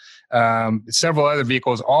Continental, several other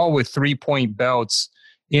vehicles, all with 3-point belts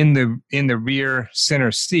in the rear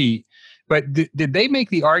center seat. But did they make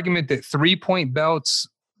the argument that 3-point belts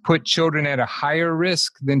put children at a higher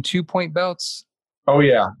risk than 2-point belts? Oh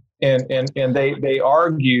yeah, and they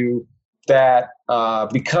argue that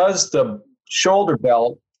because the shoulder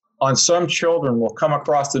belt on some children will come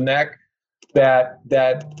across the neck, that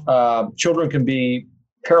children can be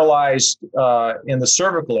paralyzed in the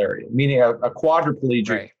cervical area, meaning a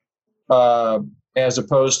quadriplegic, right, as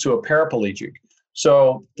opposed to a paraplegic.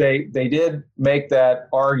 So they did make that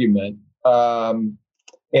argument. And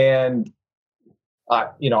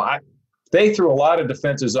they threw a lot of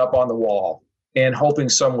defenses up on the wall and hoping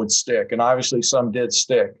some would stick, and obviously some did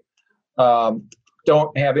stick.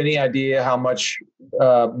 Don't have any idea how much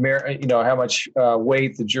weight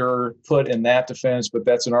the juror put in that defense, but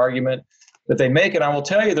that's an argument that they make, and I will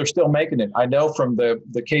tell you they're still making it. I know from the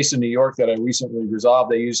case in New York that I recently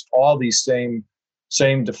resolved, they used all these same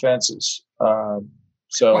defenses. Well,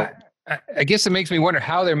 I guess it makes me wonder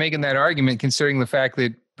how they're making that argument, considering the fact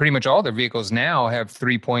that pretty much all their vehicles now have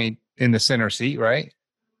 3-point in the center seat, right?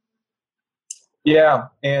 Yeah,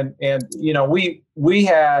 and we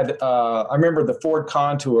had I remember the Ford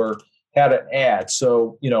Contour had an ad,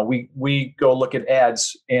 so we go look at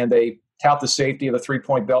ads and they tout the safety of the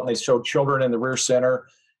 3-point belt and they show children in the rear center,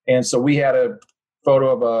 and so we had a photo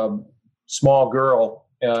of a small girl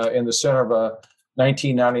in the center of a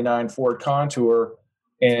 1999 Ford Contour.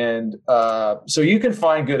 And so you can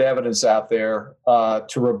find good evidence out there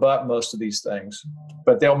to rebut most of these things,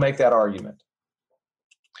 but they'll make that argument.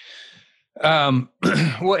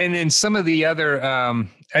 Well, and then some of the other,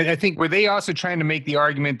 I think, were they also trying to make the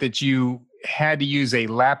argument that you had to use a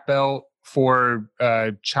lap belt for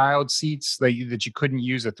child seats, that you couldn't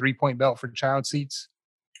use a 3-point belt for child seats?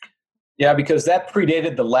 Yeah, because that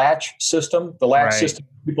predated the latch system. The latch system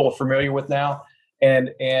people are familiar with now.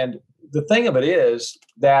 And the thing of it is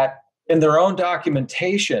that in their own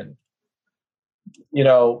documentation,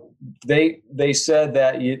 they said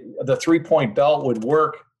that the 3-point belt would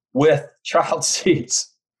work with child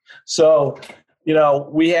seats. So,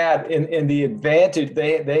 we had in the advantage,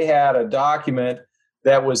 they had a document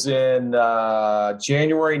that was in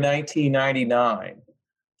January 1999,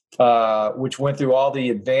 which went through all the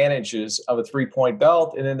advantages of a 3-point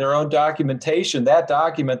belt. And in their own documentation,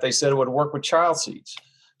 they said it would work with child seats.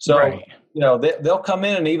 So, they'll come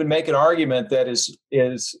in and even make an argument that is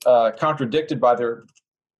contradicted by their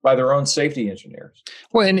own safety engineers.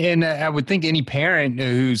 Well, and I would think any parent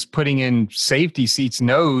who's putting in safety seats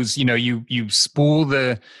knows, you spool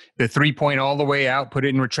the 3-point all the way out, put it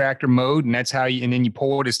in retractor mode, and that's how and then you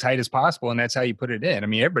pull it as tight as possible, and that's how you put it in. I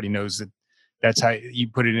mean, everybody knows that's how you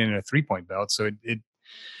put it in a 3-point belt. So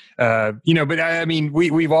but I mean,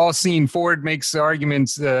 we've all seen Ford makes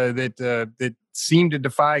arguments that seem to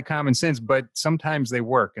defy common sense, but sometimes they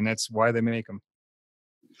work, and that's why they make them.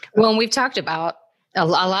 Well, and we've talked about a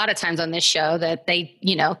lot of times on this show that they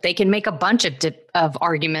can make a bunch of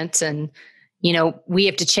arguments, and we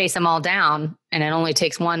have to chase them all down, and it only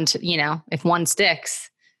takes one to if one sticks.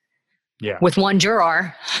 Yeah. With one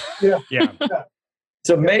juror. Yeah. It's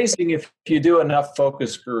amazing if you do enough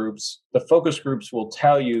focus groups, the focus groups will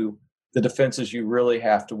tell you the defenses you really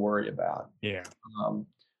have to worry about. Yeah.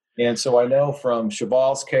 And so I know from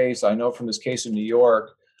Cheval's case, I know from this case in New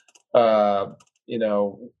York, we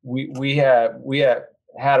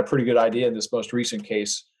had a pretty good idea in this most recent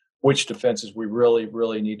case which defenses we really,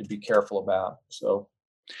 really need to be careful about. So.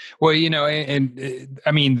 Well,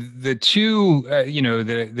 I mean, the two,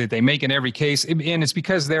 that they make in every case, and it's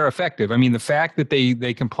because they're effective. I mean, the fact that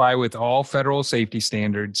they comply with all federal safety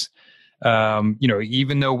standards,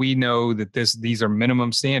 even though we know that these are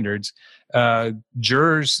minimum standards,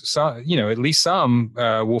 jurors, at least some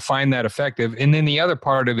will find that effective. And then the other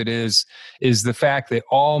part of it is the fact that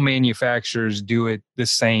all manufacturers do it the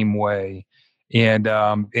same way, and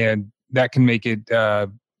that can make it.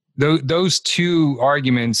 Those two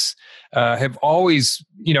arguments have always,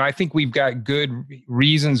 I think we've got good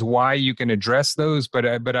reasons why you can address those, but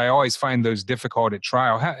I always find those difficult at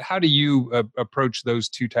trial. How do you approach those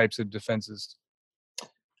two types of defenses?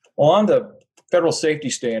 Well, on the federal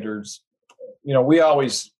safety standards, we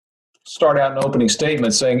always start out in opening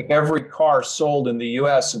statements saying every car sold in the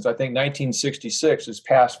U.S. since I think 1966 has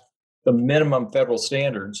passed the minimum federal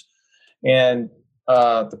standards, and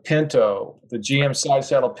the Pinto, the GM side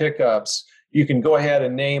saddle pickups, you can go ahead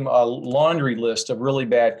and name a laundry list of really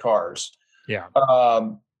bad cars. Yeah.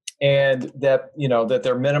 And that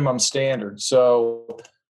they're minimum standards. So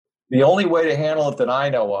the only way to handle it that I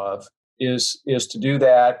know of is to do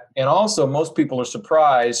that. And also most people are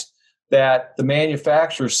surprised that the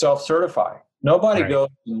manufacturers self-certify. Nobody goes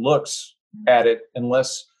and looks at it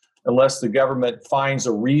unless the government finds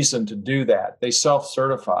a reason to do that. They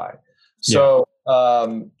self-certify. So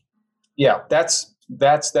that's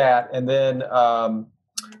that. And then,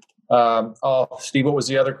 Steve, what was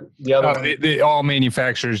the other one? All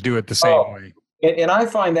manufacturers do it the same way. And I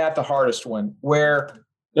find that the hardest one, where,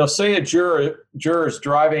 say a juror is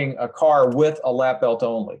driving a car with a lap belt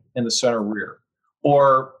only in the center rear,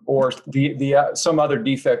 or the some other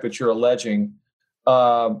defect that you're alleging,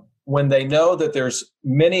 when they know that there's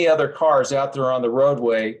many other cars out there on the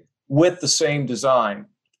roadway with the same design.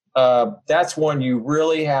 That's one you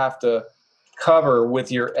really have to cover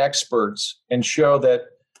with your experts and show that,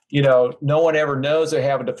 no one ever knows they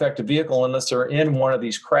have a defective vehicle unless they're in one of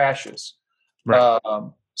these crashes. Right.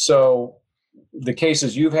 So the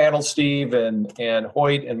cases you've handled, Steve, and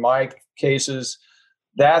Hoyt and my cases,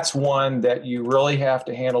 that's one that you really have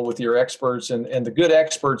to handle with your experts, and the good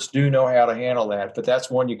experts do know how to handle that, but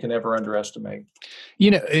that's one you can never underestimate.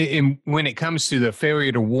 When it comes to the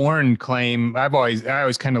failure to warn claim, I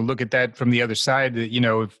always kind of look at that from the other side, that,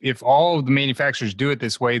 if all of the manufacturers do it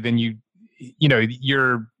this way, then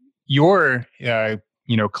your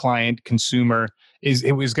client, consumer,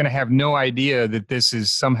 was going to have no idea that this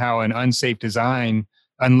is somehow an unsafe design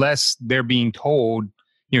unless they're being told,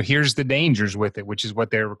 here's the dangers with it, which is what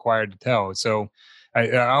they're required to tell. So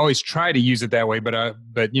I always try to use it that way, but I'll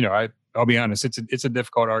be honest, it's a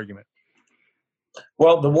difficult argument.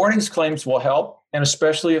 Well, the warnings claims will help, and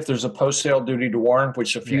especially if there's a post-sale duty to warn,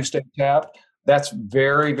 which a few states have, that's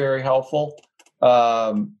very, very helpful.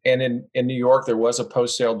 And in New York, there was a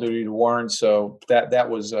post-sale duty to warn, so that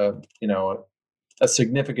was a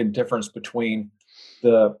significant difference between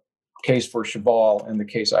the case for Cheval and the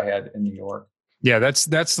case I had in New York. Yeah, that's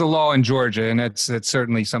the law in Georgia, and that's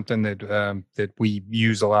certainly something that we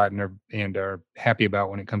use a lot and are happy about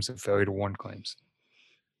when it comes to failure to warn claims.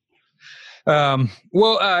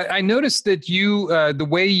 I noticed that you the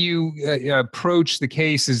way you approach the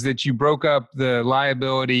case is that you broke up the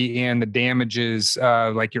liability and the damages,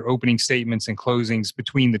 like your opening statements and closings,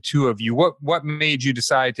 between the two of you. What made you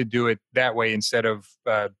decide to do it that way instead of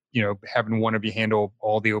having one of you handle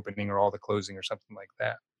all the opening or all the closing or something like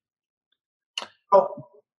that? Oh,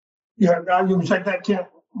 yeah, you can take that, Kent.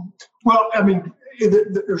 Well, I mean,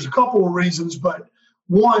 there's a couple of reasons, but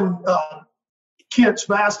one, Kent's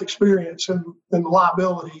vast experience in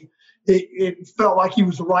liability, it felt like he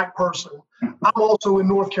was the right person. I'm also in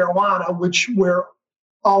North Carolina, where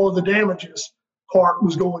all of the damages part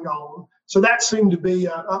was going on. So that seemed to be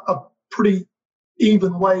a pretty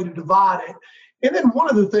even way to divide it. And then one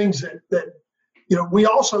of the things that we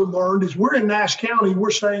also learned is we're in Nash County,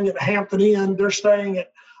 we're staying at Hampton Inn, they're staying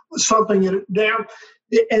at something down,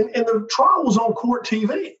 and the trial was on court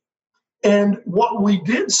TV. And what we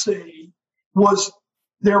did see was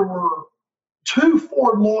there were 2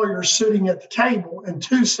 Ford lawyers sitting at the table and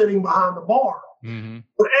 2 sitting behind the bar. Mm-hmm.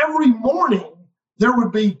 But every morning there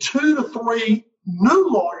would be 2 to 3 new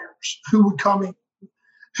lawyers who would come in,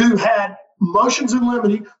 who had motions in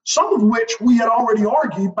limine, some of which we had already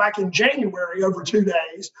argued back in January over 2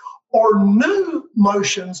 days, or new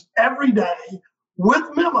motions every day with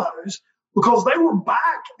memos because they were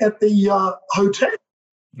back at the hotel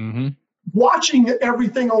watching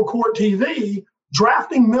everything on court TV,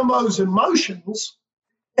 drafting memos and motions,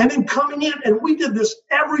 and then coming in. And we did this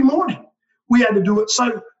every morning. We had to do it.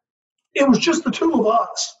 So it was just the two of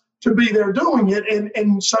us to be there doing it.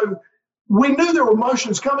 And so we knew there were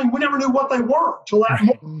motions coming. We never knew what they were till that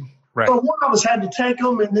morning. Right. So one of us had to take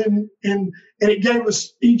them, and it gave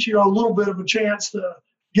us each, a little bit of a chance to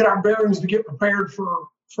get our bearings, to get prepared for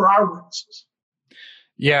our races.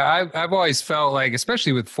 Yeah, I've always felt like,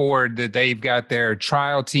 especially with Ford, that they've got their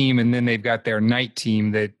trial team and then they've got their night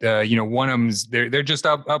team. That one of them's they're just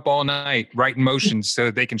up all night writing motions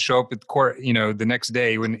so they can show up at the court, the next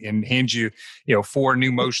day and hand you 4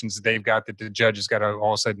 new motions that they've got that the judge has got to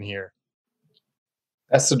all of a sudden hear.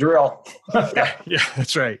 That's the drill. Yeah,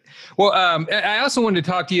 that's right. Well, I also wanted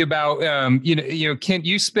to talk to you about, Kent,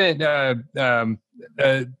 you spent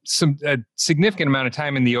a significant amount of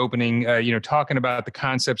time in the opening, talking about the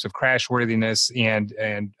concepts of crashworthiness and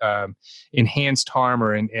enhanced harm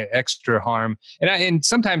or extra harm. And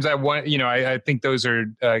sometimes I think those are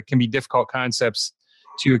can be difficult concepts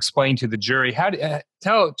to explain to the jury.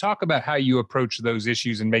 Talk about how you approach those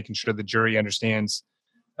issues and making sure the jury understands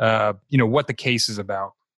what the case is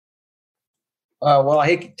about. Well, I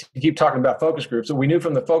hate to keep talking about focus groups. So we knew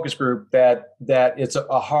from the focus group that it's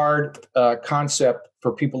a hard concept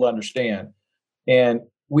for people to understand. And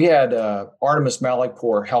we had Artemis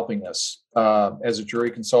Malikpour helping us as a jury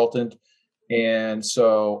consultant. And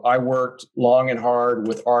so I worked long and hard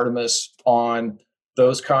with Artemis on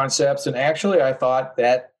those concepts. And actually, I thought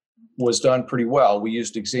that was done pretty well. We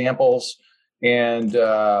used examples and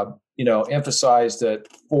emphasized that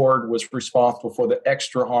Ford was responsible for the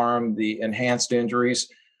extra harm, the enhanced injuries.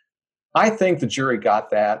 I think the jury got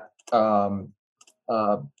that.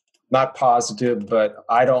 Not positive, but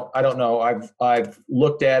I don't know. I've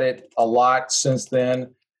looked at it a lot since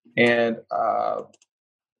then, and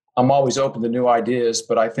I'm always open to new ideas.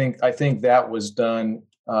 But I think that was done,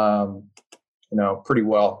 pretty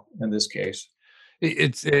well in this case.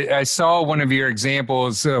 I saw one of your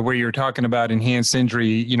examples where you were talking about enhanced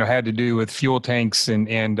injury, had to do with fuel tanks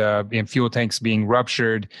and fuel tanks being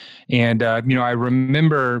ruptured. And, I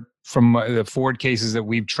remember from the Ford cases that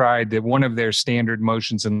we've tried that one of their standard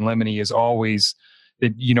motions in limine is always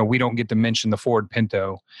that, we don't get to mention the Ford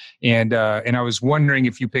Pinto. And I was wondering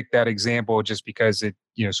if you picked that example just because it,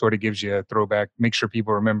 sort of gives you a throwback, make sure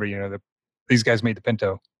people remember, that these guys made the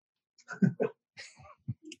Pinto.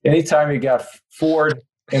 Anytime you got Ford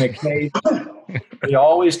in a case, you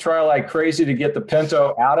always try like crazy to get the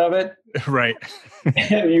Pinto out of it. Right.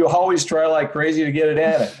 And you always try like crazy to get it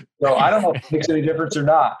in it. So I don't know if it makes any difference or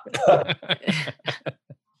not.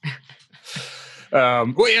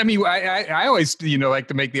 I always, like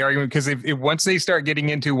to make the argument because if once they start getting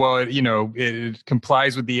into, it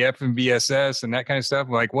complies with the FMVSS and that kind of stuff,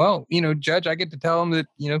 I'm like, well, Judge, I get to tell them that,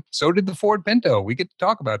 so did the Ford Pinto. We get to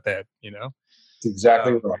talk about that, That's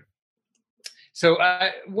exactly right. So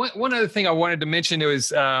one other thing I wanted to mention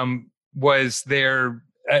was there.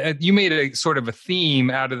 You made a sort of a theme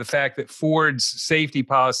out of the fact that Ford's safety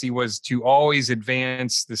policy was to always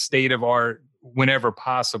advance the state of art whenever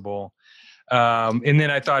possible, and then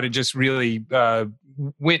I thought it just really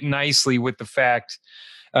went nicely with the fact.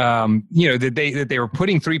 That they were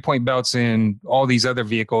putting 3-point belts in all these other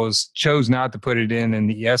vehicles, chose not to put it in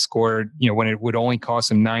the Escort, when it would only cost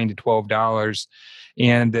them $9 to $12.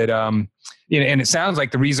 And that, and it sounds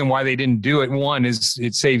like the reason why they didn't do it, one is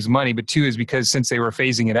it saves money, but two is because since they were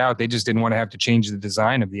phasing it out, they just didn't want to have to change the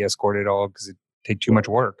design of the Escort at all because it'd take too much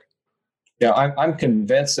work. Yeah, I'm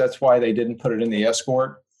convinced that's why they didn't put it in the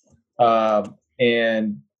Escort.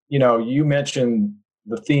 And, you mentioned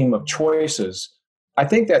the theme of choices. I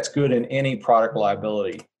think that's good in any product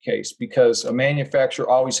liability case because a manufacturer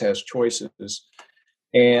always has choices.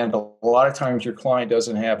 And a lot of times your client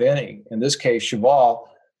doesn't have any. In this case, Cheval,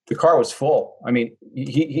 the car was full. I mean,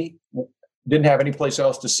 he didn't have any place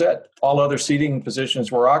else to sit. All other seating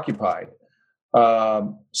positions were occupied.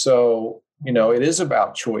 So, it is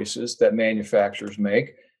about choices that manufacturers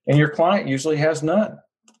make, and your client usually has none.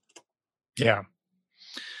 Yeah.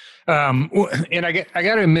 And I got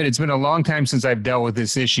to admit, it's been a long time since I've dealt with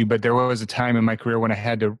this issue, but there was a time in my career when I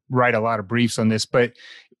had to write a lot of briefs on this. But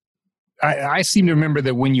I seem to remember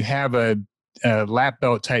that when you have a lap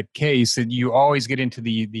belt type case, that you always get into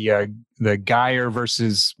the Geyer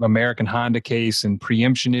versus American Honda case and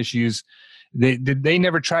preemption issues. They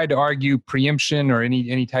never tried to argue preemption or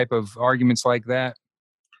any type of arguments like that?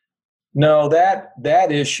 No,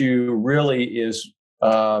 that issue really is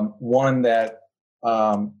one that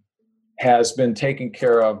has been taken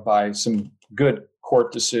care of by some good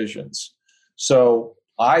court decisions. So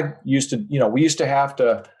we used to have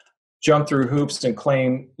to jump through hoops and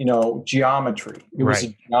claim, geometry. It was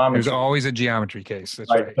a geometry. There's always a geometry case.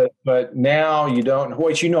 That's right. But now you don't.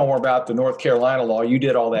 Hoyt, you know more about the North Carolina law. You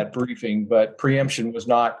did all that briefing, but preemption was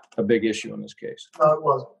not a big issue in this case. No, it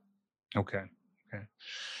wasn't. Okay.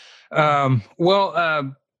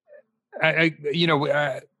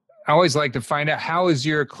 I always like to find out, how is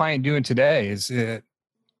your client doing today? Is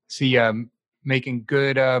he making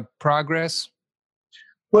good progress?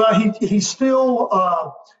 Well, he still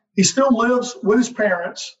lives with his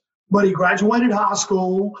parents, but he graduated high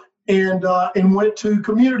school and went to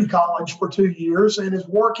community college for 2 years and is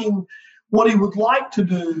working. What he would like to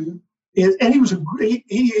do is, and he is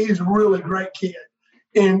a really great kid,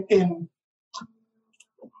 and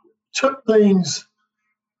took things,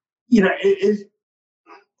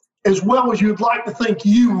 as well as you'd like to think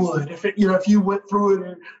you would if you went through it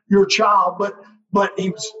in your child. But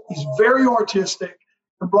he's very artistic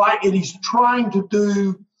and bright, and he's trying to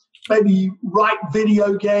do maybe write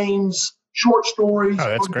video games, short stories,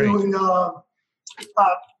 that's or great. doing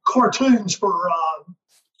cartoons for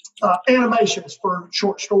animations for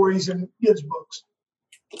short stories and kids' books.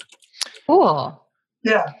 Cool.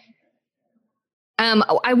 Yeah.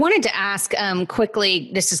 I wanted to ask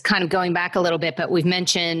quickly, this is kind of going back a little bit, but we've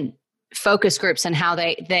mentioned focus groups and how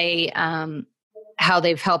how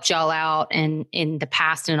they've helped y'all out in the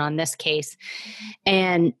past and on this case.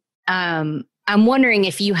 And I'm wondering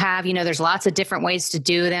if you have, there's lots of different ways to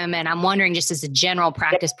do them. And I'm wondering, just as a general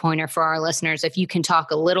practice pointer for our listeners, if you can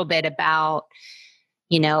talk a little bit about,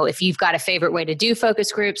 if you've got a favorite way to do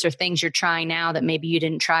focus groups or things you're trying now that maybe you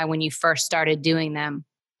didn't try when you first started doing them.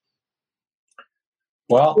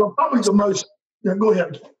 Well, probably the most. Yeah, go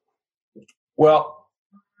ahead. Well,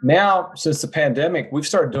 now since the pandemic, we've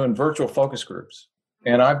started doing virtual focus groups,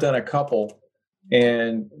 and I've done a couple,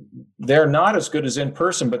 and they're not as good as in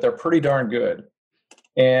person, but they're pretty darn good.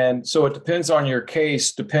 And so it depends on your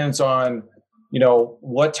case, depends on,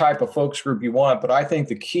 what type of focus group you want. But I think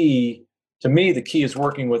the key is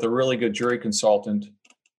working with a really good jury consultant,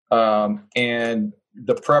 and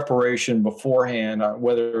the preparation beforehand,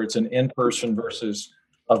 whether it's an in-person versus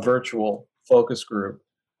a virtual focus group.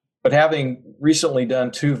 But having recently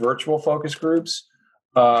done 2 virtual focus groups,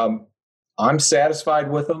 I'm satisfied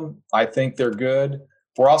with them. I think they're good.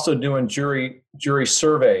 We're also doing jury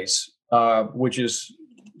surveys, which is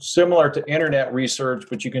similar to internet research,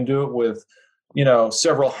 but you can do it with,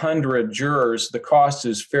 several hundred jurors. The cost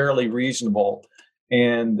is fairly reasonable.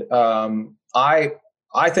 And I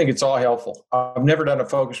think it's all helpful. I've never done a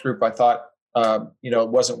focus group I thought, it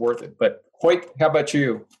wasn't worth it. But Hoyt, how about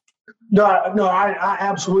you? No, I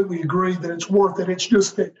absolutely agree that it's worth it. It's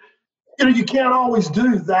just that, you can't always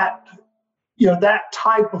do that, that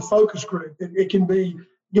type of focus group. It can be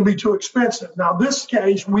too expensive. Now, this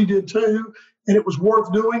case, we did 2, and it was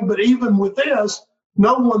worth doing. But even with this,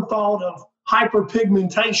 no one thought of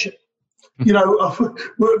hyperpigmentation,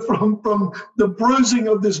 from the bruising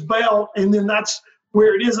of this belt. And then that's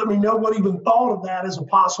where it is. I mean, no one even thought of that as a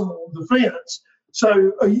possible defense.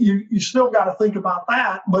 So you still got to think about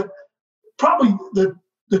that. But probably the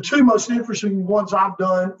 2 most interesting ones I've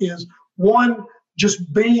done is, one,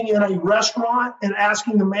 just being in a restaurant and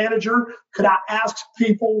asking the manager, could I ask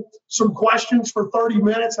people some questions for 30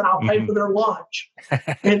 minutes and I'll pay for their lunch?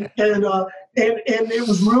 And it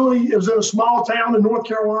was in a small town in North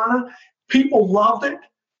Carolina. People loved it.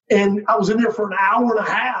 And I was in there for an hour and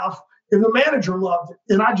a half, and the manager loved it.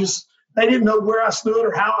 And they didn't know where I stood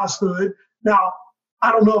or how I stood. Now,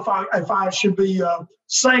 I don't know if I should be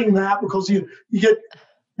saying that, because you get,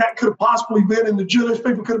 that could have possibly been in the jury. Those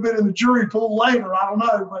people could have been in the jury pool later. I don't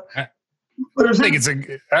know, but I think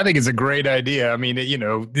it's a great idea. I mean,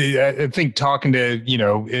 I think talking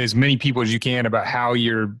to as many people as you can about how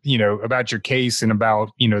you're about your case and about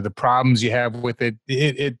the problems you have with it.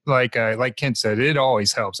 It like Kent said, it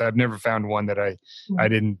always helps. I've never found one that I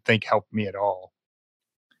didn't think helped me at all.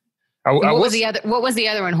 What was the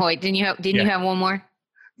other one, Hoyt? Didn't you have one more?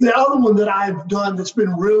 The other one that I've done that's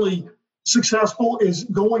been really successful is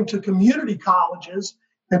going to community colleges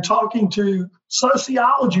and talking to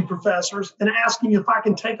sociology professors and asking if I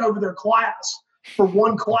can take over their class for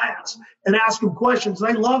one class and ask them questions.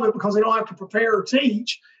 They love it because they don't have to prepare or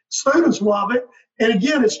teach. Students love it. And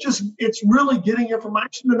again, it's really getting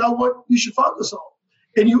information to know what you should focus on.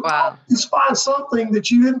 And you always find something that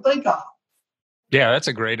you didn't think of. Yeah, that's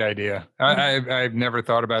a great idea. I've never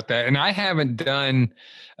thought about that, and I haven't done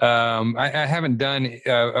a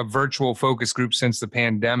virtual focus group since the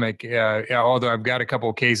pandemic. Although I've got a couple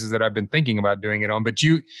of cases that I've been thinking about doing it on. But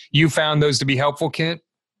you found those to be helpful, Kent?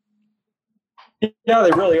 Yeah, they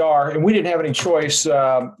really are, and we didn't have any choice. We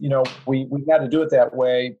had to do it that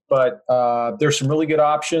way. But there's some really good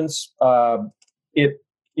options. The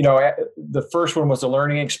first one was a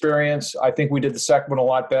learning experience. I think we did the second one a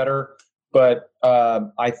lot better. But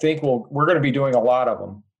I think we're going to be doing a lot of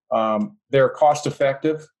them. They're cost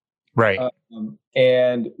effective, right?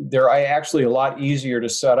 And they're actually a lot easier to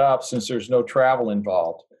set up since there's no travel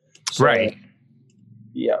involved. So, right.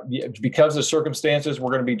 Yeah, because of circumstances, we're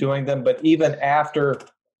going to be doing them. But even after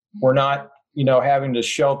we're not, having to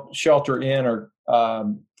shelter in, or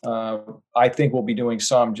I think we'll be doing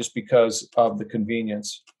some just because of the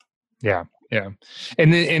convenience. Yeah, yeah.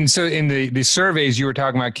 And so in the surveys you were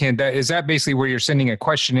talking about, Kent, is that basically where you're sending a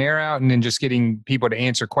questionnaire out and then just getting people to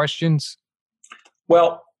answer questions?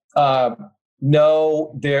 Well,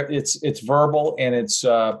 no, it's verbal, and it's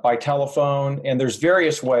by telephone, and there's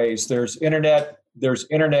various ways. There's internet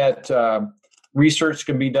research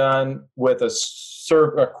can be done with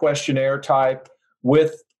a questionnaire type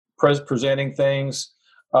with presenting things.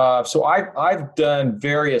 So I've done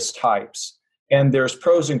various types, and there's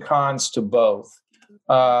pros and cons to both.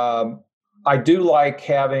 I do like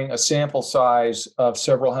having a sample size of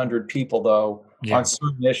several hundred people, though, on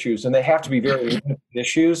certain issues, and they have to be very limited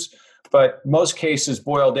issues. But most cases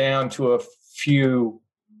boil down to a few,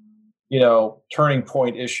 turning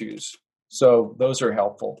point issues. So those are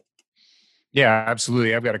helpful. Yeah,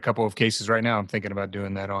 absolutely. I've got a couple of cases right now I'm thinking about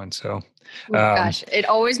doing that on. So, gosh, it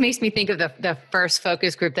always makes me think of the first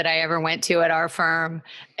focus group that I ever went to at our firm.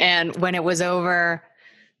 And when it was over,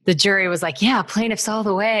 the jury was like, yeah, plaintiffs all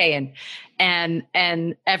the way. And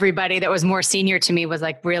everybody that was more senior to me was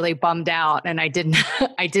like really bummed out. And I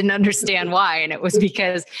didn't understand why. And it was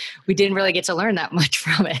because we didn't really get to learn that much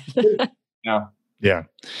from it. Yeah. Yeah.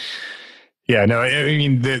 Yeah, no, I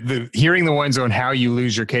mean, the hearing the ones on how you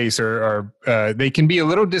lose your case are they can be a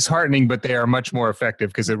little disheartening, but they are much more effective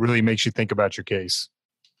because it really makes you think about your case.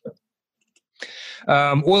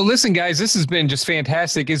 Well, listen, guys, this has been just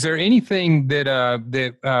fantastic. Is there anything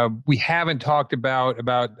that we haven't talked about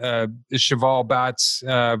the Cheval Batts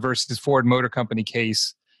versus Ford Motor Company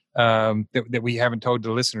case that we haven't told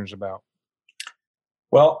the listeners about?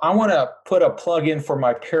 Well, I want to put a plug in for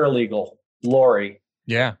my paralegal, Lori.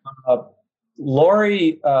 Yeah.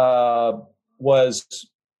 Lori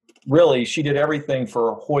she did everything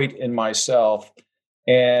for Hoyt and myself,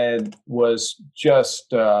 and was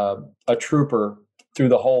just a trooper through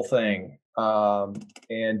the whole thing,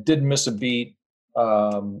 and didn't miss a beat,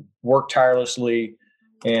 worked tirelessly.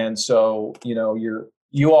 And so,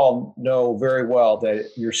 you all know very well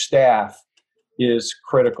that your staff is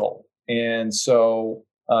critical. And so,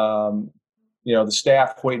 the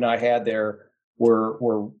staff Hoyt and I had there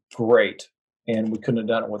were great. And we couldn't have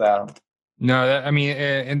done it without them. No,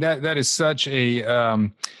 that is such a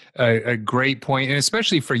great point, and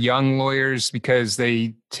especially for young lawyers, because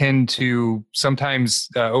they tend to sometimes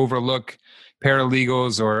overlook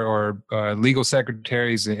paralegals or legal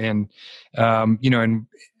secretaries, and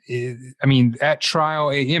at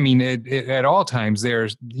trial, at all times they're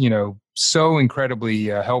so incredibly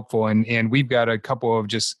helpful, and we've got a couple of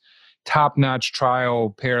just top-notch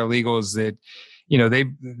trial paralegals that.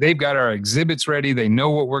 They've got our exhibits ready. They know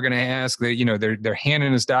what we're going to ask. They're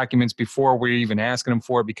handing us documents before we're even asking them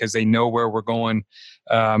for it because they know where we're going.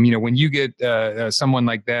 When you get someone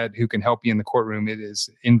like that who can help you in the courtroom, it is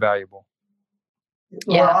invaluable.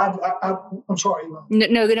 Yeah, I'm sorry.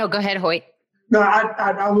 No, go ahead, Hoyt. No,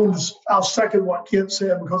 I'll second what Kent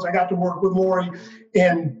said because I got to work with Lori.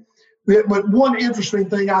 But one interesting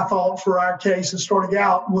thing I thought for our case and starting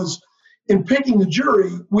out was in picking the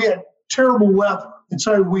jury, we had terrible weather. And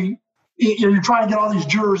so you're trying to get all these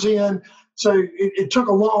jurors in. So it took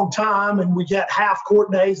a long time, and we got half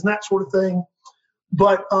court days and that sort of thing.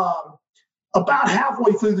 But about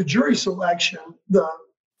halfway through the jury selection, the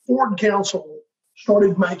Ford counsel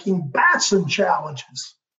started making Batson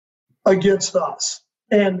challenges against us.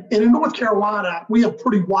 And in North Carolina, we have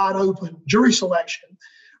pretty wide open jury selection.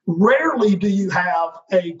 Rarely do you have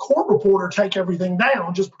a court reporter take everything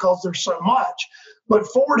down just because there's so much. But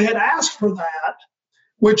Ford had asked for that,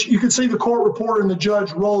 which you could see the court reporter and the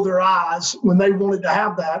judge roll their eyes when they wanted to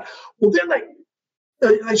have that. Well, then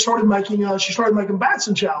they started making, she started making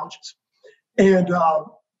Batson challenges. And I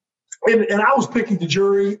was picking the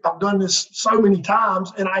jury. I've done this so many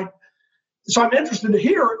times. So I'm interested to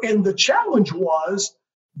hear. And the challenge was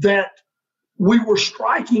that we were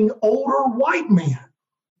striking older white men.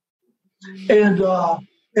 And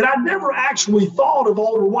I'd never actually thought of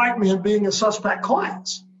older white men being a suspect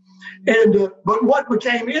class. But what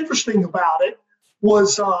became interesting about it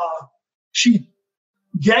was she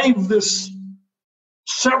gave this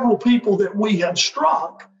several people that we had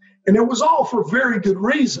struck, and it was all for very good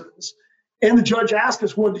reasons. And the judge asked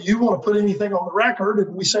us, well, do you want to put anything on the record?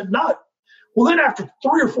 And we said no. Well, then after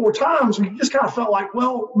 3 or 4 times, we just kind of felt like,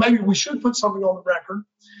 well, maybe we should put something on the record.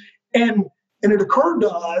 And it occurred to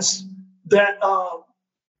us that,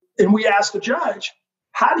 and we asked the judge,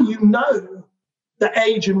 how do you know the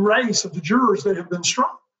age and race of the jurors that have been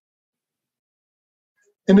struck?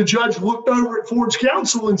 And the judge looked over at Ford's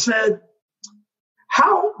counsel and said,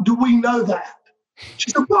 how do we know that?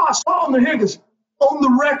 She said, well, I saw on the Higgins, on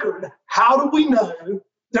the record, how do we know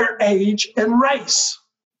their age and race?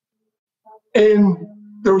 And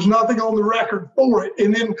there was nothing on the record for it.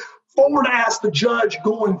 And then Ford asked the judge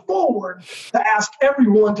going forward to ask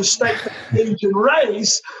everyone to state their age and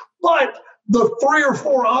race, but the 3 or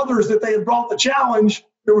 4 others that they had brought the challenge,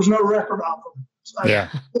 there was no record of them. So, yeah.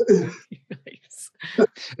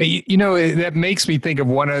 That makes me think of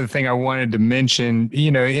one other thing I wanted to mention,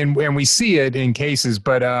 and we see it in cases,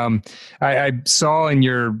 but I saw in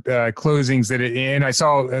your closings and I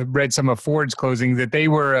read some of Ford's closings that they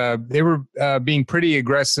were being pretty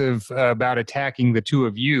aggressive about attacking the two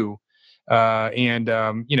of you. And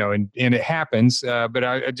it happens, but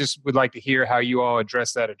I just would like to hear how you all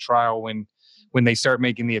address that at trial when they start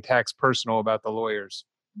making the attacks personal about the lawyers.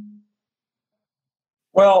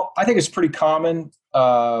 Well, I think it's pretty common,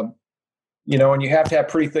 and you have to have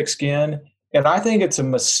pretty thick skin. And I think it's a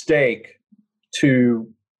mistake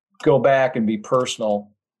to go back and be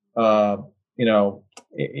personal, any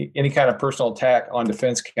kind of personal attack on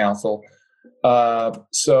defense counsel.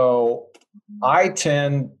 So I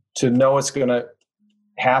tend to know it's going to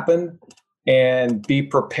happen and be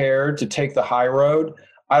prepared to take the high road.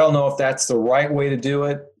 I don't know if that's the right way to do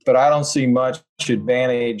it, but I don't see much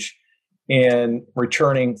advantage in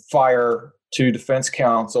returning fire to defense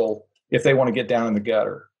counsel if they want to get down in the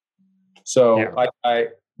gutter. So yeah.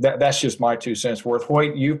 That's just my 2 cents worth.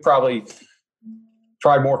 Hoyt, you've probably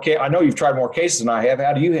tried more. I know you've tried more cases than I have.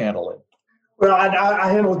 How do you handle it? Well, I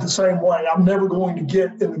handle it the same way. I'm never going to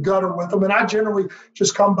get in the gutter with them. And I generally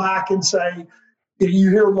just come back and say, you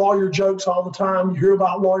hear lawyer jokes all the time. You hear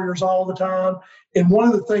about lawyers all the time. And one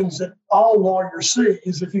of the things that all lawyers see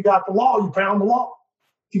is if you got the law, you pound the law.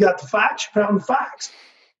 If you got the facts, you pound the facts.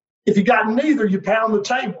 If you got neither, you pound the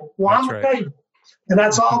table. Well, I'm the table. And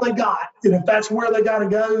that's all they got. And if that's where they got to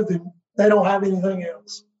go, then they don't have anything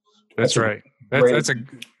else. That's right. That's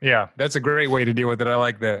a great way to deal with it. I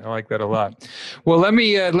like that. I like that a lot. Well, let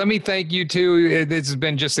me thank you too. This has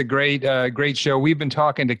been just a great show. We've been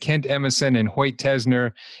talking to Kent Emison and Hoyt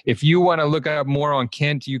Tessener. If you want to look up more on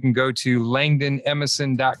Kent, you can go to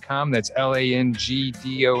langdonemison.com. That's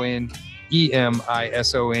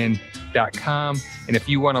LANGDONEMISON.com. And if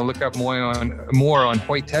you want to look up more on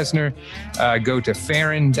Hoyt Tessener, go to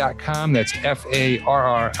Farrin.com. That's FARRIN.com.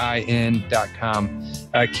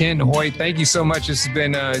 Ken, Hoyt, thank you so much. This has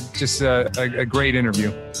been just a great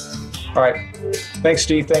interview. All right. Thanks,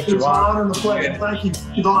 Steve. Thanks, Javon. It's an honor and a pleasure. Thank you.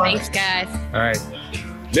 Thanks, guys. All right.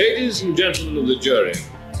 Ladies and gentlemen of the jury,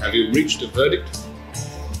 have you reached a verdict?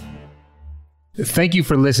 Thank you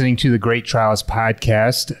for listening to the Great Trials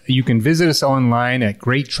Podcast. You can visit us online at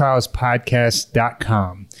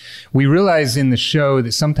greattrialspodcast.com. We realize in the show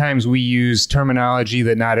that sometimes we use terminology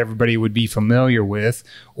that not everybody would be familiar with,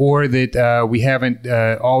 or that we haven't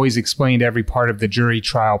always explained every part of the jury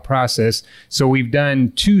trial process. So we've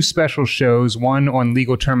done 2 special shows, one on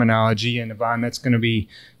legal terminology, and Yvonne, that's going to be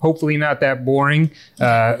hopefully not that boring.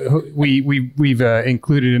 We've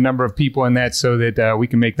included a number of people in that so that we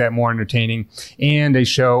can make that more entertaining, and a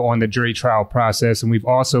show on the jury trial process. And we've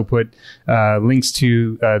also put links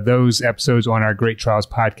to those episodes on our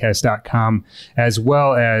greattrialspodcast.com, as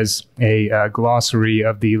well as a glossary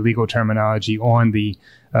of the legal terminology on the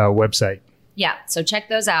website. Yeah, so check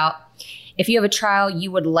those out. If you have a trial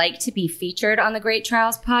you would like to be featured on the Great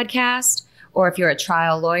Trials Podcast, or if you're a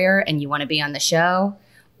trial lawyer and you want to be on the show,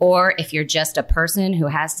 or if you're just a person who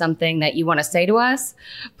has something that you want to say to us,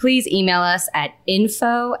 please email us at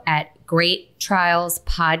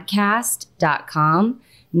info@greattrialspodcast.com.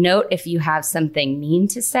 Note, if you have something mean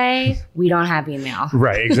to say, we don't have email.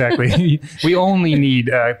 Right, exactly. We only need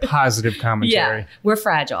positive commentary. Yeah, we're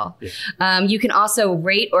fragile. Yeah. You can also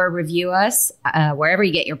rate or review us wherever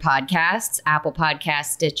you get your podcasts, Apple Podcasts,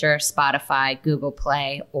 Stitcher, Spotify, Google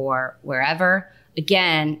Play, or wherever.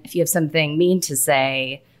 Again, if you have something mean to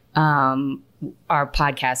say, our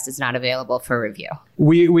podcast is not available for review.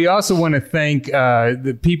 We also want to thank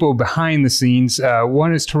the people behind the scenes.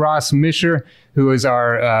 One is Taras Misher, who is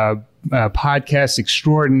our podcast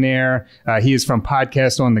extraordinaire. He is from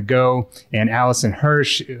Podcast on the Go, and Allison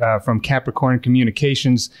Hirsch from Capricorn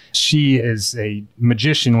Communications. She is a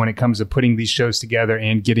magician when it comes to putting these shows together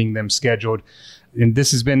and getting them scheduled. And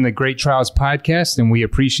this has been the Great Trials Podcast, and we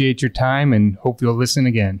appreciate your time and hope you'll listen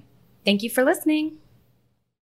again. Thank you for listening.